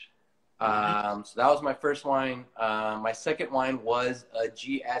 So that was my first wine. My second wine was a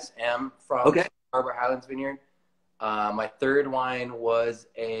GSM from Barbara Highlands Vineyard. My third wine was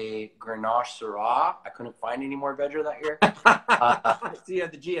a Grenache Syrah. I couldn't find any more Vedra that year. So you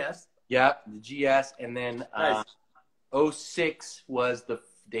had the GS. Yeah, the GS. And then 06 was the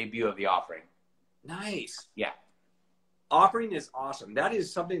debut of the Offering. Nice. Yeah. Offering is awesome. That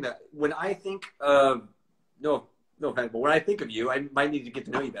is something that when I think of, no offense, but when I think of you, I might need to get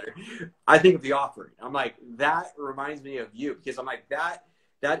to know you better. I think of the Offering. I'm like, that reminds me of you because I'm like, that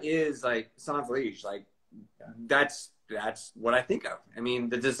is like sans liege. Like, that's what I think of. I mean,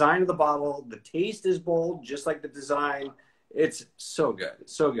 the design of the bottle, the taste is bold, just like the design. It's so good.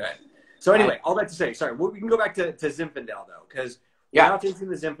 It's so good. So anyway, all that to say, sorry, we can go back to Zinfandel though, because we're not tasting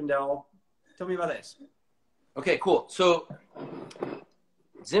the Zinfandel. Tell me about this. Okay, cool. So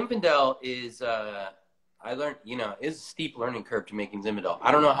Zinfandel is, I learned, is a steep learning curve to making Zinfandel.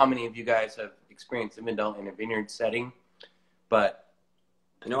 I don't know how many of you guys have experienced Zinfandel in a vineyard setting, but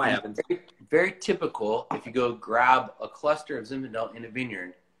I know I haven't. Very, very typical if you go grab a cluster of Zinfandel in a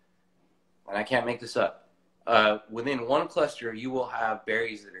vineyard, and I can't make this up, within one cluster you will have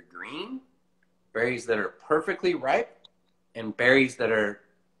berries that are green, berries that are perfectly ripe, and berries that are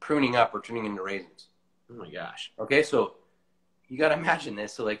pruning up or turning into raisins. Oh my gosh. Okay, so you got to imagine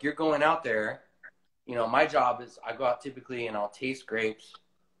this. So like you're going out there, my job is I go out typically and I'll taste grapes,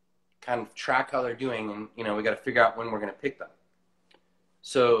 kind of track how they're doing, and we got to figure out when we're going to pick them.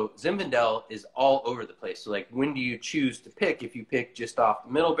 So Zinfandel is all over the place. So like, when do you choose to pick? If you pick just off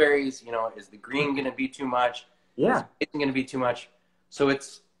the middle berries, is the green going to be too much? Yeah. It's going to be too much. So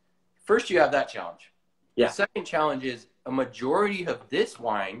it's, first you have that challenge. Yeah. The second challenge is a majority of this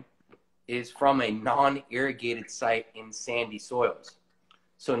wine is from a non-irrigated site in sandy soils.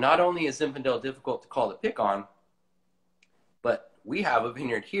 So not only is Zinfandel difficult to call the pick on, but we have a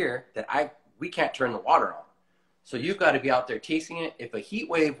vineyard here that we can't turn the water on. So you've got to be out there tasting it. If a heat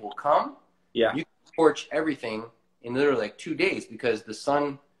wave will come, you can torch everything in literally like 2 days because the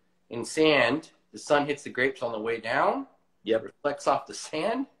sun in sand, the sun hits the grapes on the way down, reflects off the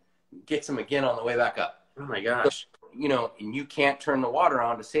sand, gets them again on the way back up. Oh my gosh. So, and you can't turn the water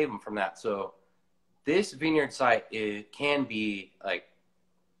on to save them from that. So this vineyard site, it can be like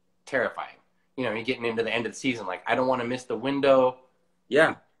terrifying. You're getting into the end of the season. Like, I don't want to miss the window.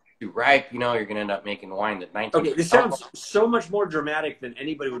 Yeah. too ripe, you know, you're gonna end up making wine that 19. Okay, this sounds so much more dramatic than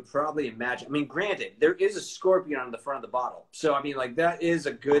anybody would probably imagine. I mean, granted, there is a scorpion on the front of the bottle, so I mean, like that is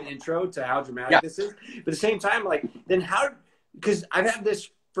a good intro to how dramatic this is. But at the same time, like, then how? Because I've had this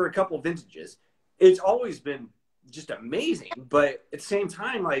for a couple of vintages, it's always been just amazing. But at the same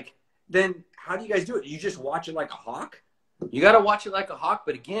time, like, then how do you guys do it? You just watch it like a hawk? You got to watch it like a hawk,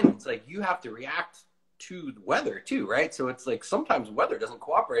 but again, it's like you have to react to the weather too, right? So it's like sometimes weather doesn't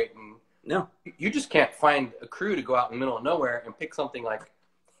cooperate, and no, you just can't find a crew to go out in the middle of nowhere and pick something like,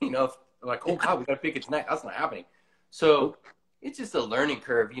 you know, like, oh God, we got to pick it tonight. That's not happening. So it's just a learning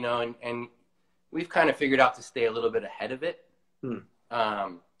curve, you know, and we've kind of figured out to stay a little bit ahead of it, to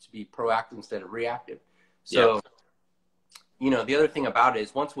be proactive instead of reactive. So, you know, the other thing about it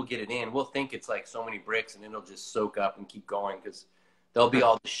is once we'll get it in, we'll think it's like so many bricks and it'll just soak up and keep going because there'll be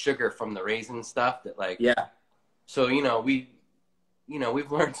all the sugar from the raisin stuff that like, so, you know, we've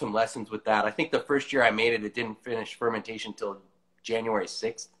learned some lessons with that. I think the first year I made it, it didn't finish fermentation till January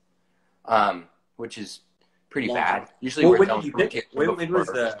 6th, which is pretty bad. Usually we're done fermentation.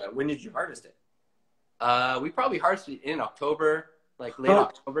 When did you harvest it? We probably harvested it in October, like late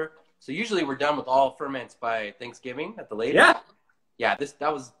October. So usually we're done with all ferments by Thanksgiving at the latest. Yeah.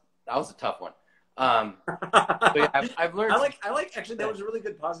 That was a tough one. But yeah, I've learned. I like actually that was a really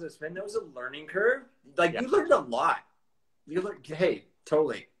good positive spin. That was a learning curve. Like you learned a lot. Hey,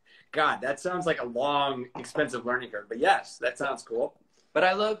 totally. God, that sounds like a long, expensive learning curve. But yes, that sounds cool. But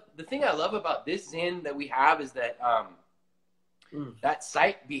the thing I love about this Zin that we have is that that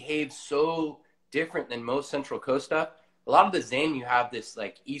site behaves so different than most Central Coast stuff. A lot of the Zin, you have this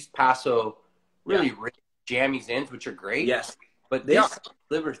like East Paso, really rich, jammy Zins, which are great. Yes. But this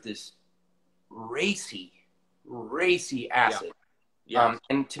delivers this racy acid.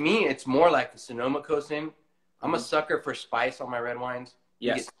 And to me, it's more like the Sonoma Coast Zin. I'm a sucker for spice on my red wines.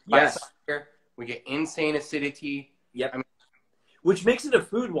 Yes. We get insane acidity. Yep. I mean, which makes it a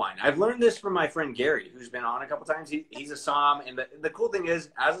food wine. I've learned this from my friend Gary, who's been on a couple times. He's a Somm, and the cool thing is,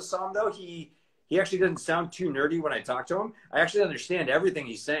 as a Somm though, he actually doesn't sound too nerdy when I talk to him. I actually understand everything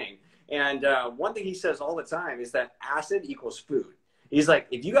he's saying. And one thing he says all the time is that acid equals food. He's like,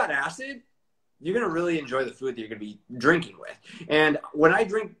 if you got acid, you're going to really enjoy the food that you're going to be drinking with. And when I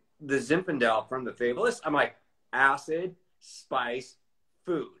drink the Zinfandel from the Fableist, I'm like, acid, spice,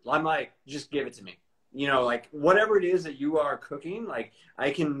 food. I'm like, just give it to me. You know, like whatever it is that you are cooking, like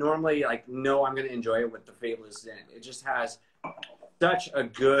I can normally like know I'm going to enjoy it with the Fableist Zin. It just has such a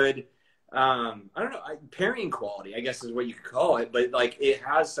good, I don't know, pairing quality, I guess is what you could call it. But like it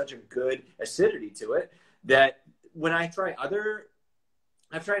has such a good acidity to it that when I've tried other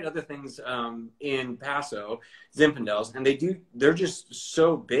things in Paso, Zinfandels, and they're just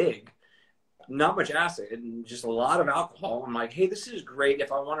so big, not much acid and just a lot of alcohol. I'm like, hey, this is great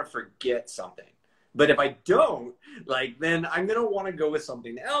if I want to forget something. But if I don't, like, then I'm going to want to go with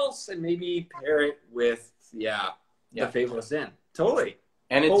something else and maybe pair it with, the Fableist Zin. Totally.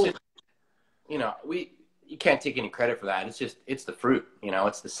 And it's just, you know, you can't take any credit for that. It's the fruit, you know,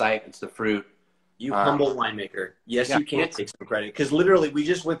 it's the site, it's the fruit. You humble winemaker. Yes, you can take some credit. Because literally, we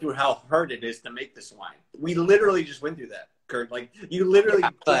just went through how hard it is to make this wine. We literally just went through that, Curt. Like, you literally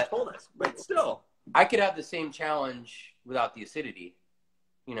just told us. But still. I could have the same challenge without the acidity.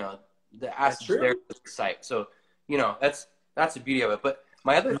 You know, the acid's there with the site. So, you know, that's the beauty of it. But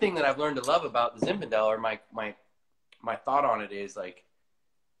my other thing that I've learned to love about the Zinfandel, or my thought on it is, like,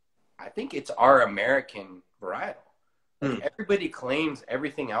 I think it's our American varietal. Like, everybody claims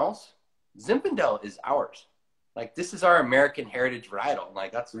everything else. Zinfandel is ours. Like, this is our American heritage varietal.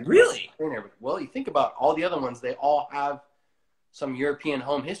 Like, that's really. Well, you think about all the other ones; they all have some European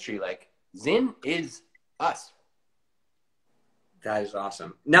home history. Like, Zin is us. That is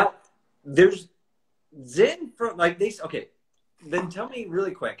awesome. Now, there's Zin from like these. Okay, then tell me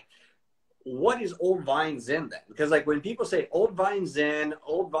really quick, what is Old Vine Zin then? Because like when people say Old Vine Zin,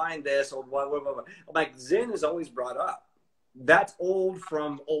 Old Vine this, Old blah, blah, blah, blah, I'm like, Zin is always brought up. That's old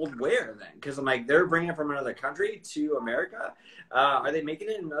from old where then? Because I'm like, they're bringing it from another country to America. Are they making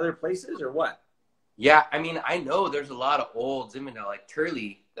it in other places or what? Yeah, I mean, I know there's a lot of old Zinfandel, like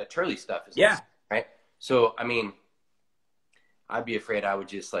Turley. The Turley stuff is right. So I mean, I'd be afraid I would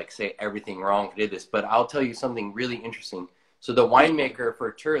just like say everything wrong if I did this. But I'll tell you something really interesting. So the winemaker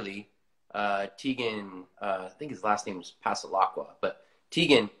for Turley, Tegan, I think his last name was Pasalacqua, but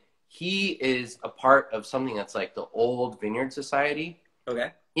Tegan, he is a part of something that's like the Old Vineyard Society.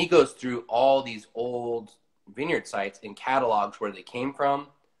 Okay. He goes through all these old vineyard sites and catalogs where they came from,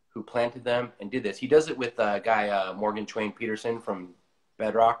 who planted them, and did this. He does it with a guy, Morgan Twain Peterson from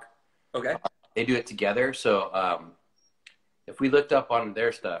Bedrock. Okay. They do it together. So if we looked up on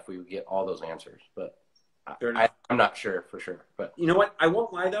their stuff, we would get all those answers. But I'm not sure for sure. But you know what? I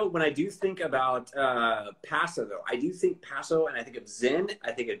won't lie though. When I do think about Paso, though, I do think Paso, and I think of Zen,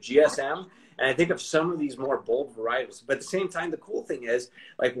 I think of GSM, and I think of some of these more bold varietals. But at the same time, the cool thing is,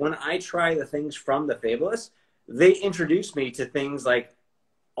 like when I try the things from the Fableist, they introduce me to things like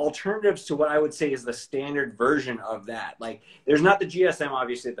alternatives to what I would say is the standard version of that. Like there's not the GSM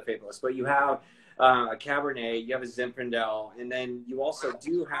obviously at the Fableist, but you have a Cabernet, you have a Zinfandel, and then you also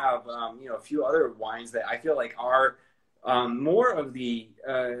do have you know, a few other wines that I feel like are more of the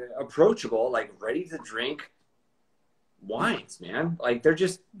approachable, like ready to drink wines, man. Like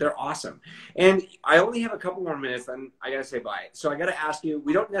they're awesome. And I only have a couple more minutes, and I gotta say bye. So I gotta ask you,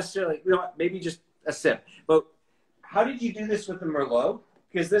 we don't maybe just a sip, but how did you do this with the Merlot?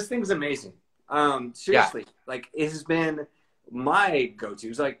 Because this thing's amazing. Seriously, like it has been my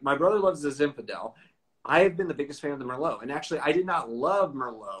go-tos. Like my brother loves the Zinfandel. I have been the biggest fan of the Merlot. And actually I did not love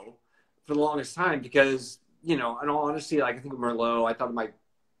Merlot for the longest time because, you know, in all honesty, like I think of Merlot, I thought of my,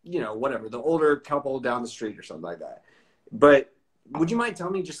 you know, whatever, the older couple down the street or something like that. But would you mind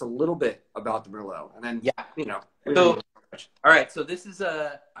telling me just a little bit about the Merlot? And then, you know. So, all right. So this is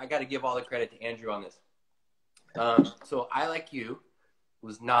I got to give all the credit to Andrew on this. So I, like you,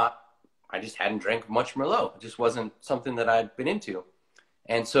 I just hadn't drank much Merlot. It just wasn't something that I'd been into.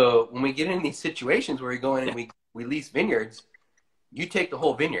 And so when we get in these situations where we go in and we lease vineyards, you take the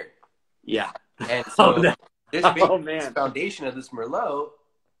whole vineyard. Yeah. And so this foundation of this Merlot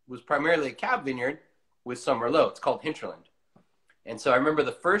was primarily a cab vineyard with some Merlot. It's called Hinterland. And so I remember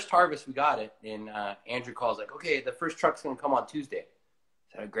the first harvest we got it, and Andrew calls like, okay, the first truck's going to come on Tuesday.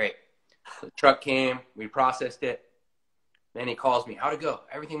 I said, great. So the truck came, we processed it. Then he calls me, how'd it go?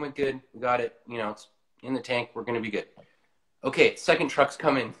 Everything went good. We got it. You know, it's in the tank. We're going to be good. Okay, second truck's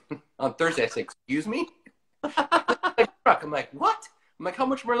coming on Thursday. I say, excuse me? I'm like, what? I'm like, how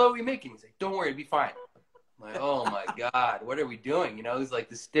much Merlot are we making? He's like, don't worry, it'll be fine. I'm like, oh my God, what are we doing? You know, it's like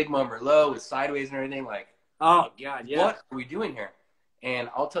the stigma Merlot with sideways and everything. Like, oh God, yeah. What are we doing here? And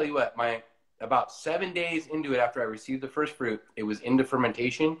I'll tell you what, about 7 days into it after I received the first fruit, it was into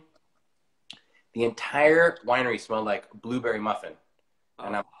fermentation. The entire winery smelled like blueberry muffin.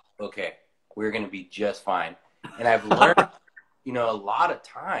 And I'm okay, we're going to be just fine. And I've learned, you know, a lot of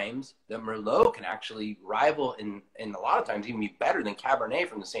times that Merlot can actually rival and a lot of times even be better than Cabernet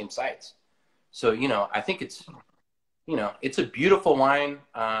from the same sites. So, you know, I think it's, you know, it's a beautiful wine.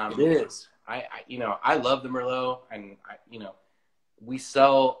 It is. You know, I love the Merlot, and you know, we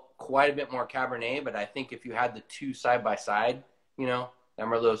sell quite a bit more Cabernet, but I think if you had the two side by side, you know, that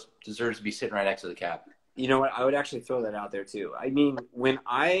Merlot deserves to be sitting right next to the Cab. You know what? I would actually throw that out there too. I mean,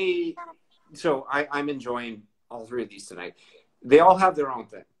 I'm enjoying all three of these tonight. They all have their own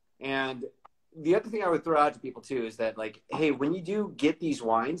thing. And the other thing I would throw out to people too is that, like, hey, when you do get these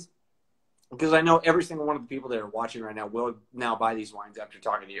wines, because I know every single one of the people that are watching right now will now buy these wines after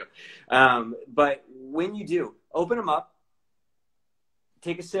talking to you. But when you do, open them up,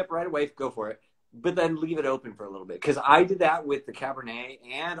 take a sip right away, go for it, but then leave it open for a little bit. Because I did that with the Cabernet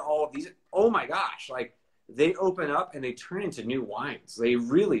and all of these. Oh my gosh, like they open up and they turn into new wines. They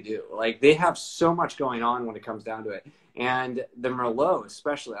really do. Like they have so much going on when it comes down to it. And the Merlot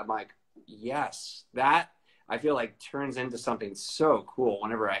especially, I'm like, yes, that I feel like turns into something so cool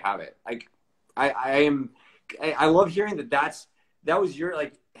whenever I have it. Like I love hearing that was your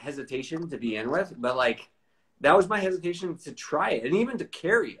like hesitation to begin with, but like that was my hesitation to try it and even to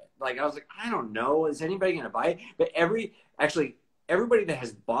carry it. Like I was like, I don't know, is anybody gonna buy it? But everybody that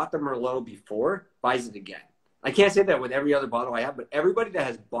has bought the Merlot before buys it again. I can't say that with every other bottle I have, but everybody that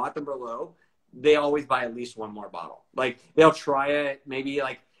has bought the Merlot, they always buy at least one more bottle. Like they'll try it. Maybe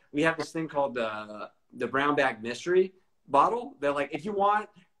like we have this thing called the brown bag mystery bottle. They're like, if you want,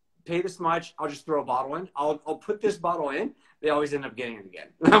 pay this much, I'll just throw a bottle in. I'll put this bottle in. They always end up getting it again.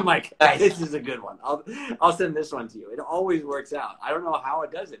 I'm like, this is a good one. I'll send this one to you. It always works out. I don't know how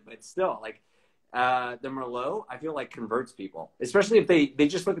it does it, but still, like the Merlot, I feel like converts people, especially if they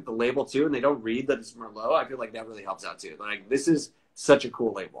just look at the label too and they don't read that it's Merlot. I feel like that really helps out too. Like this is such a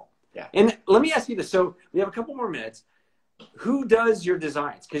cool label. Yeah. And let me ask you this. So we have a couple more minutes. Who does your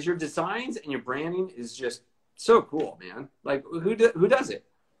designs? Because your designs and your branding is just so cool, man. Like who does it?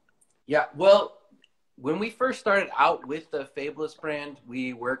 Yeah, well, when we first started out with the Fableist brand,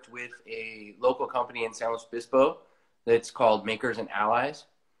 we worked with a local company in San Luis Obispo that's called Makers and Allies.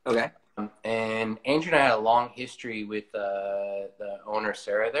 Okay. And Andrew and I had a long history with the owner,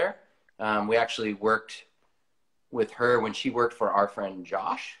 Sarah, there. We actually worked with her when she worked for our friend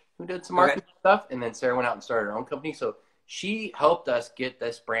Josh, who did some marketing stuff. And then Sarah went out and started her own company. So she helped us get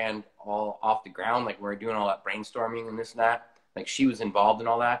this brand all off the ground. Like we were doing all that brainstorming and this and that. like she was involved in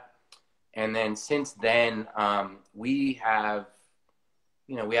all that. And then since then, we have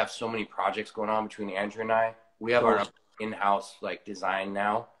so many projects going on between Andrew and I. We have our in-house like design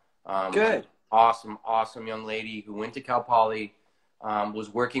now. Good. Awesome young lady who went to Cal Poly, was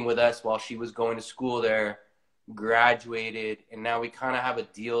working with us while she was going to school there, graduated, and now we kind of have a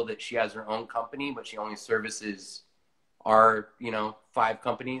deal that she has her own company, but she only services our, 5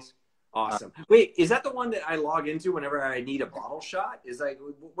 companies. Awesome. Wait, is that the one that I log into whenever I need a bottle shot? Is like,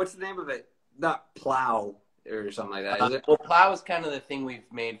 what's the name of it? Not Plow or something like that, is it? Well, Plow is kind of the thing we've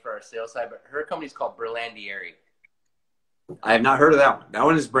made for our sales side, but her company's called Berlandieri. I have not heard of that one. That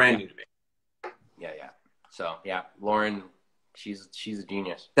one is brand new to me. Yeah. So yeah, Lauren, she's a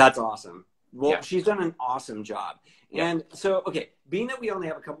genius. That's awesome. Well, she's done an awesome job. Yeah. And so, okay, being that we only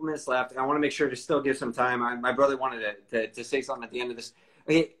have a couple minutes left, and I want to make sure to still give some time. My brother wanted to say something at the end of this.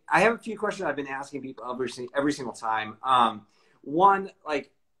 Okay, I have a few questions I've been asking people every single time. One,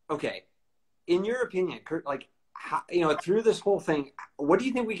 like, okay, in your opinion, Curt, like, how, through this whole thing, what do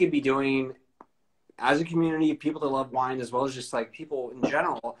you think we could be doing as a community, people that love wine, as well as just like people in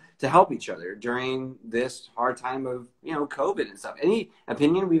general, to help each other during this hard time of, COVID and stuff? Any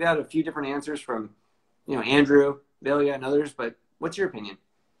opinion? We've had a few different answers from, Andrew, Velia, and others, but what's your opinion?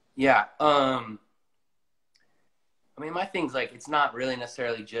 Yeah. I mean, my thing's like, it's not really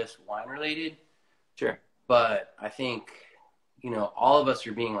necessarily just wine related. Sure. But I think, all of us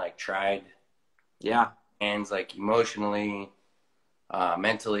are being like tried. Yeah. And like emotionally,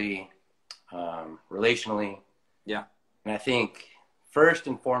 mentally, relationally. Yeah. And I think first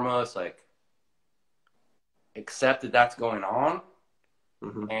and foremost, like, accept that that's going on,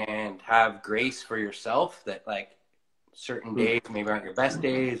 and have grace for yourself that like certain days maybe aren't your best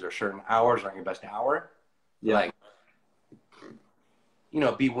days, or certain hours aren't your best hour. Yeah. Like,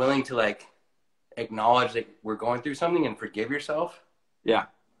 be willing to like acknowledge that we're going through something and forgive yourself. Yeah.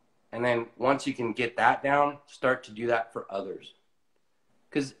 And then once you can get that down, start to do that for others.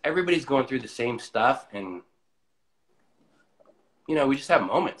 Because everybody's going through the same stuff, and, we just have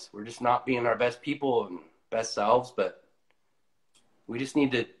moments. We're just not being our best people and best selves, but we just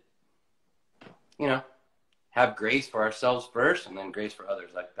need to, have grace for ourselves first, and then grace for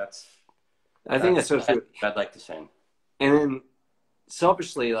others. Like I think that's so true. I'd like to say. And then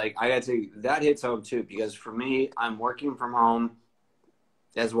selfishly, like, I got to say, that hits home too, because for me, I'm working from home,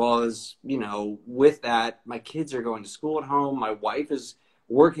 as well as, with that, my kids are going to school at home. My wife is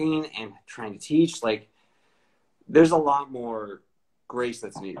working and trying to teach. Like, there's a lot more grace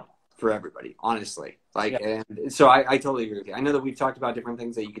that's needed for everybody, honestly. Like, and so I totally agree with you. I know that we've talked about different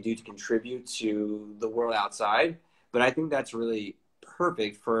things that you could do to contribute to the world outside, but I think that's really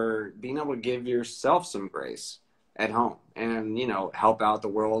perfect for being able to give yourself some grace at home and, help out the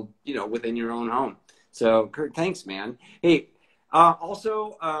world, within your own home. So, Curt, thanks, man. Hey,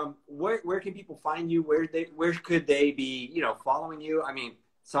 also, where can people find you? Where could they be, following you? I mean,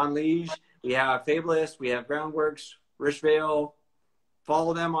 Sanlige, we have Fableist, we have Groundworks, Richvale.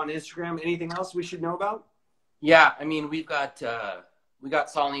 Follow them on Instagram. Anything else we should know about? Yeah, I mean, we got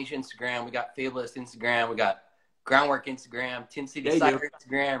Sanlige Instagram, we got Fableist Instagram, we got Groundwork Instagram, Tin City Cider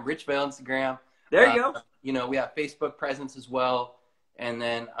Instagram, Richvale Instagram. There you go. We have Facebook presence as well. And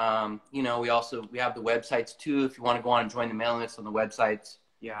then, we have the websites too, if you want to go on and join the mailing list on the websites.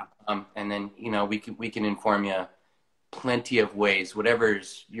 Yeah. And then, we can inform you plenty of ways,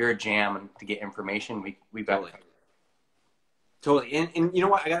 whatever's your jam to get information. We've got Totally. And you know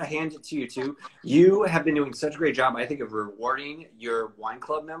what? I got to hand it to you too. You have been doing such a great job, I think, of rewarding your wine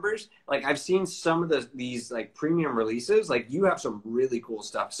club members. Like, I've seen some of these like premium releases. Like, you have some really cool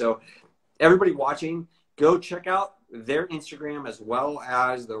stuff. So everybody watching, go check out their Instagram as well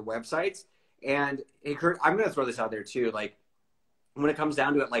as their websites. And hey, Curt, I'm going to throw this out there too. Like, when it comes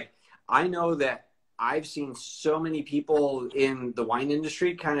down to it, like, I know that I've seen so many people in the wine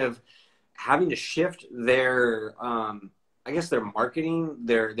industry kind of having to shift their, their marketing,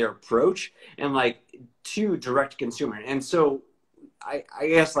 their approach, and like to direct consumer. And so I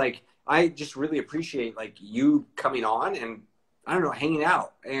guess like, I just really appreciate like you coming on and, I don't know, hanging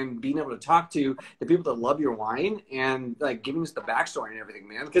out and being able to talk to the people that love your wine and like giving us the backstory and everything,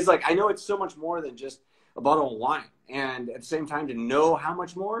 man. Because like, I know it's so much more than just a bottle of wine. And at the same time, to know how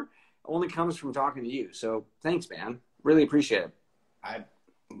much more only comes from talking to you. So thanks, man. Really appreciate it.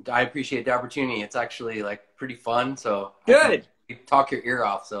 I appreciate the opportunity. It's actually like pretty fun. So good. Talk your ear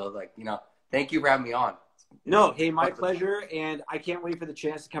off. So like, thank you for having me on. No, hey, my pleasure, and I can't wait for the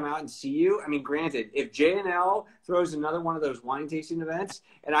chance to come out and see you. I mean, granted, if J&L throws another one of those wine tasting events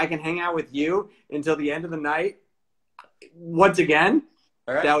and I can hang out with you until the end of the night, once again,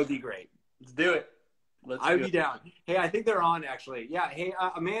 all right, that would be great. Let's do it. I would be down. Hey, I think they're on actually. Yeah. Hey,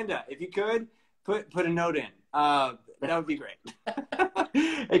 Amanda, if you could put a note in, that would be great.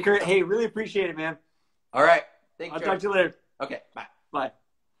 Hey, Curt. Hey, really appreciate it, man. All right. Thanks. I'll talk to you later. Okay. Bye. Bye.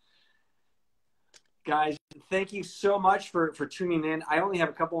 Guys, thank you so much for tuning in. I only have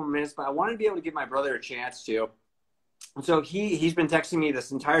a couple more minutes, but I wanted to be able to give my brother a chance to. So he's been texting me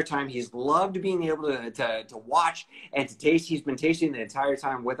this entire time. He's loved being able to watch and to taste. He's been tasting the entire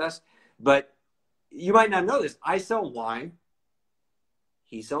time with us. But you might not know this. I sell wine.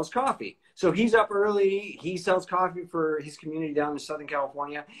 He sells coffee. So he's up early. He sells coffee for his community down in Southern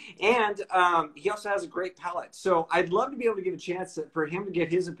California. And he also has a great palate. So I'd love to be able to give a chance for him to get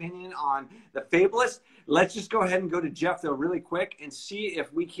his opinion on the Fableist. Let's just go ahead and go to Jeff, though, really quick and see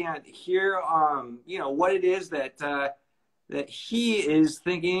if we can't hear, what it is that that he is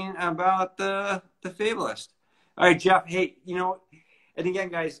thinking about the Fableist. All right, Jeff, hey, and again,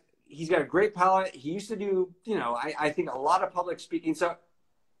 guys, he's got a great palate. He used to do, I think a lot of public speaking. So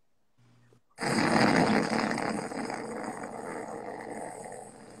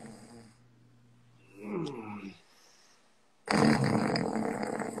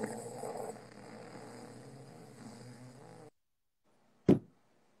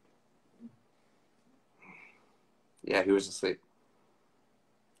yeah, he was asleep.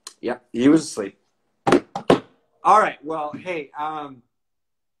 Yep, he was asleep. All right, well, hey,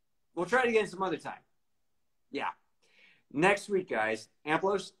 we'll try it again some other time. Yeah. Next week, guys,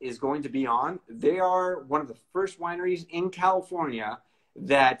 Amplos is going to be on. They are one of the first wineries in California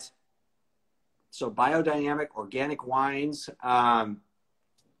so biodynamic, organic wines. Not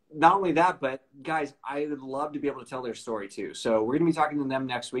only that, but guys, I would love to be able to tell their story too. So we're going to be talking to them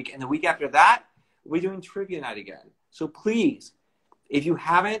next week. And the week after that, we're doing trivia night again. So please, if you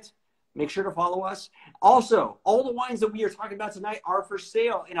haven't, make sure to follow us. Also, all the wines that we are talking about tonight are for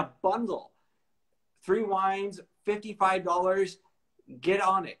sale in a bundle. 3 wines, $55. Get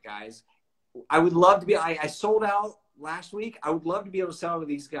on it, guys. I would love to be, I sold out last week. I would love to be able to sell to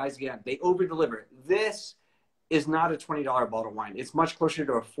these guys again. They over-deliver. This is not a $20 bottle of wine. It's much closer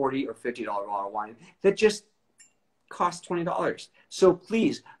to a $40 or $50 bottle of wine that just costs $20. So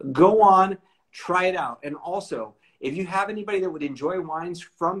please go on, try it out. And also, if you have anybody that would enjoy wines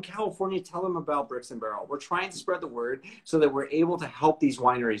from California, tell them about Bricks and Barrel. We're trying to spread the word so that we're able to help these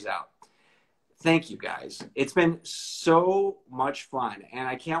wineries out. Thank you, guys. It's been so much fun, and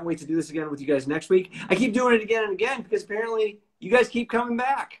I can't wait to do this again with you guys next week. I keep doing it again and again because apparently you guys keep coming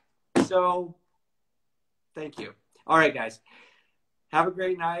back. So thank you. All right, guys. Have a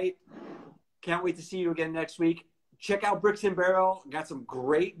great night. Can't wait to see you again next week. Check out Bricks and Barrel. Got some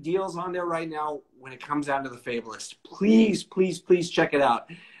great deals on there right now when it comes down to the Fableist. Please, please, please check it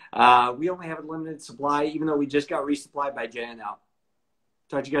out. We only have a limited supply, even though we just got resupplied by J&L.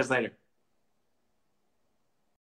 Talk to you guys later.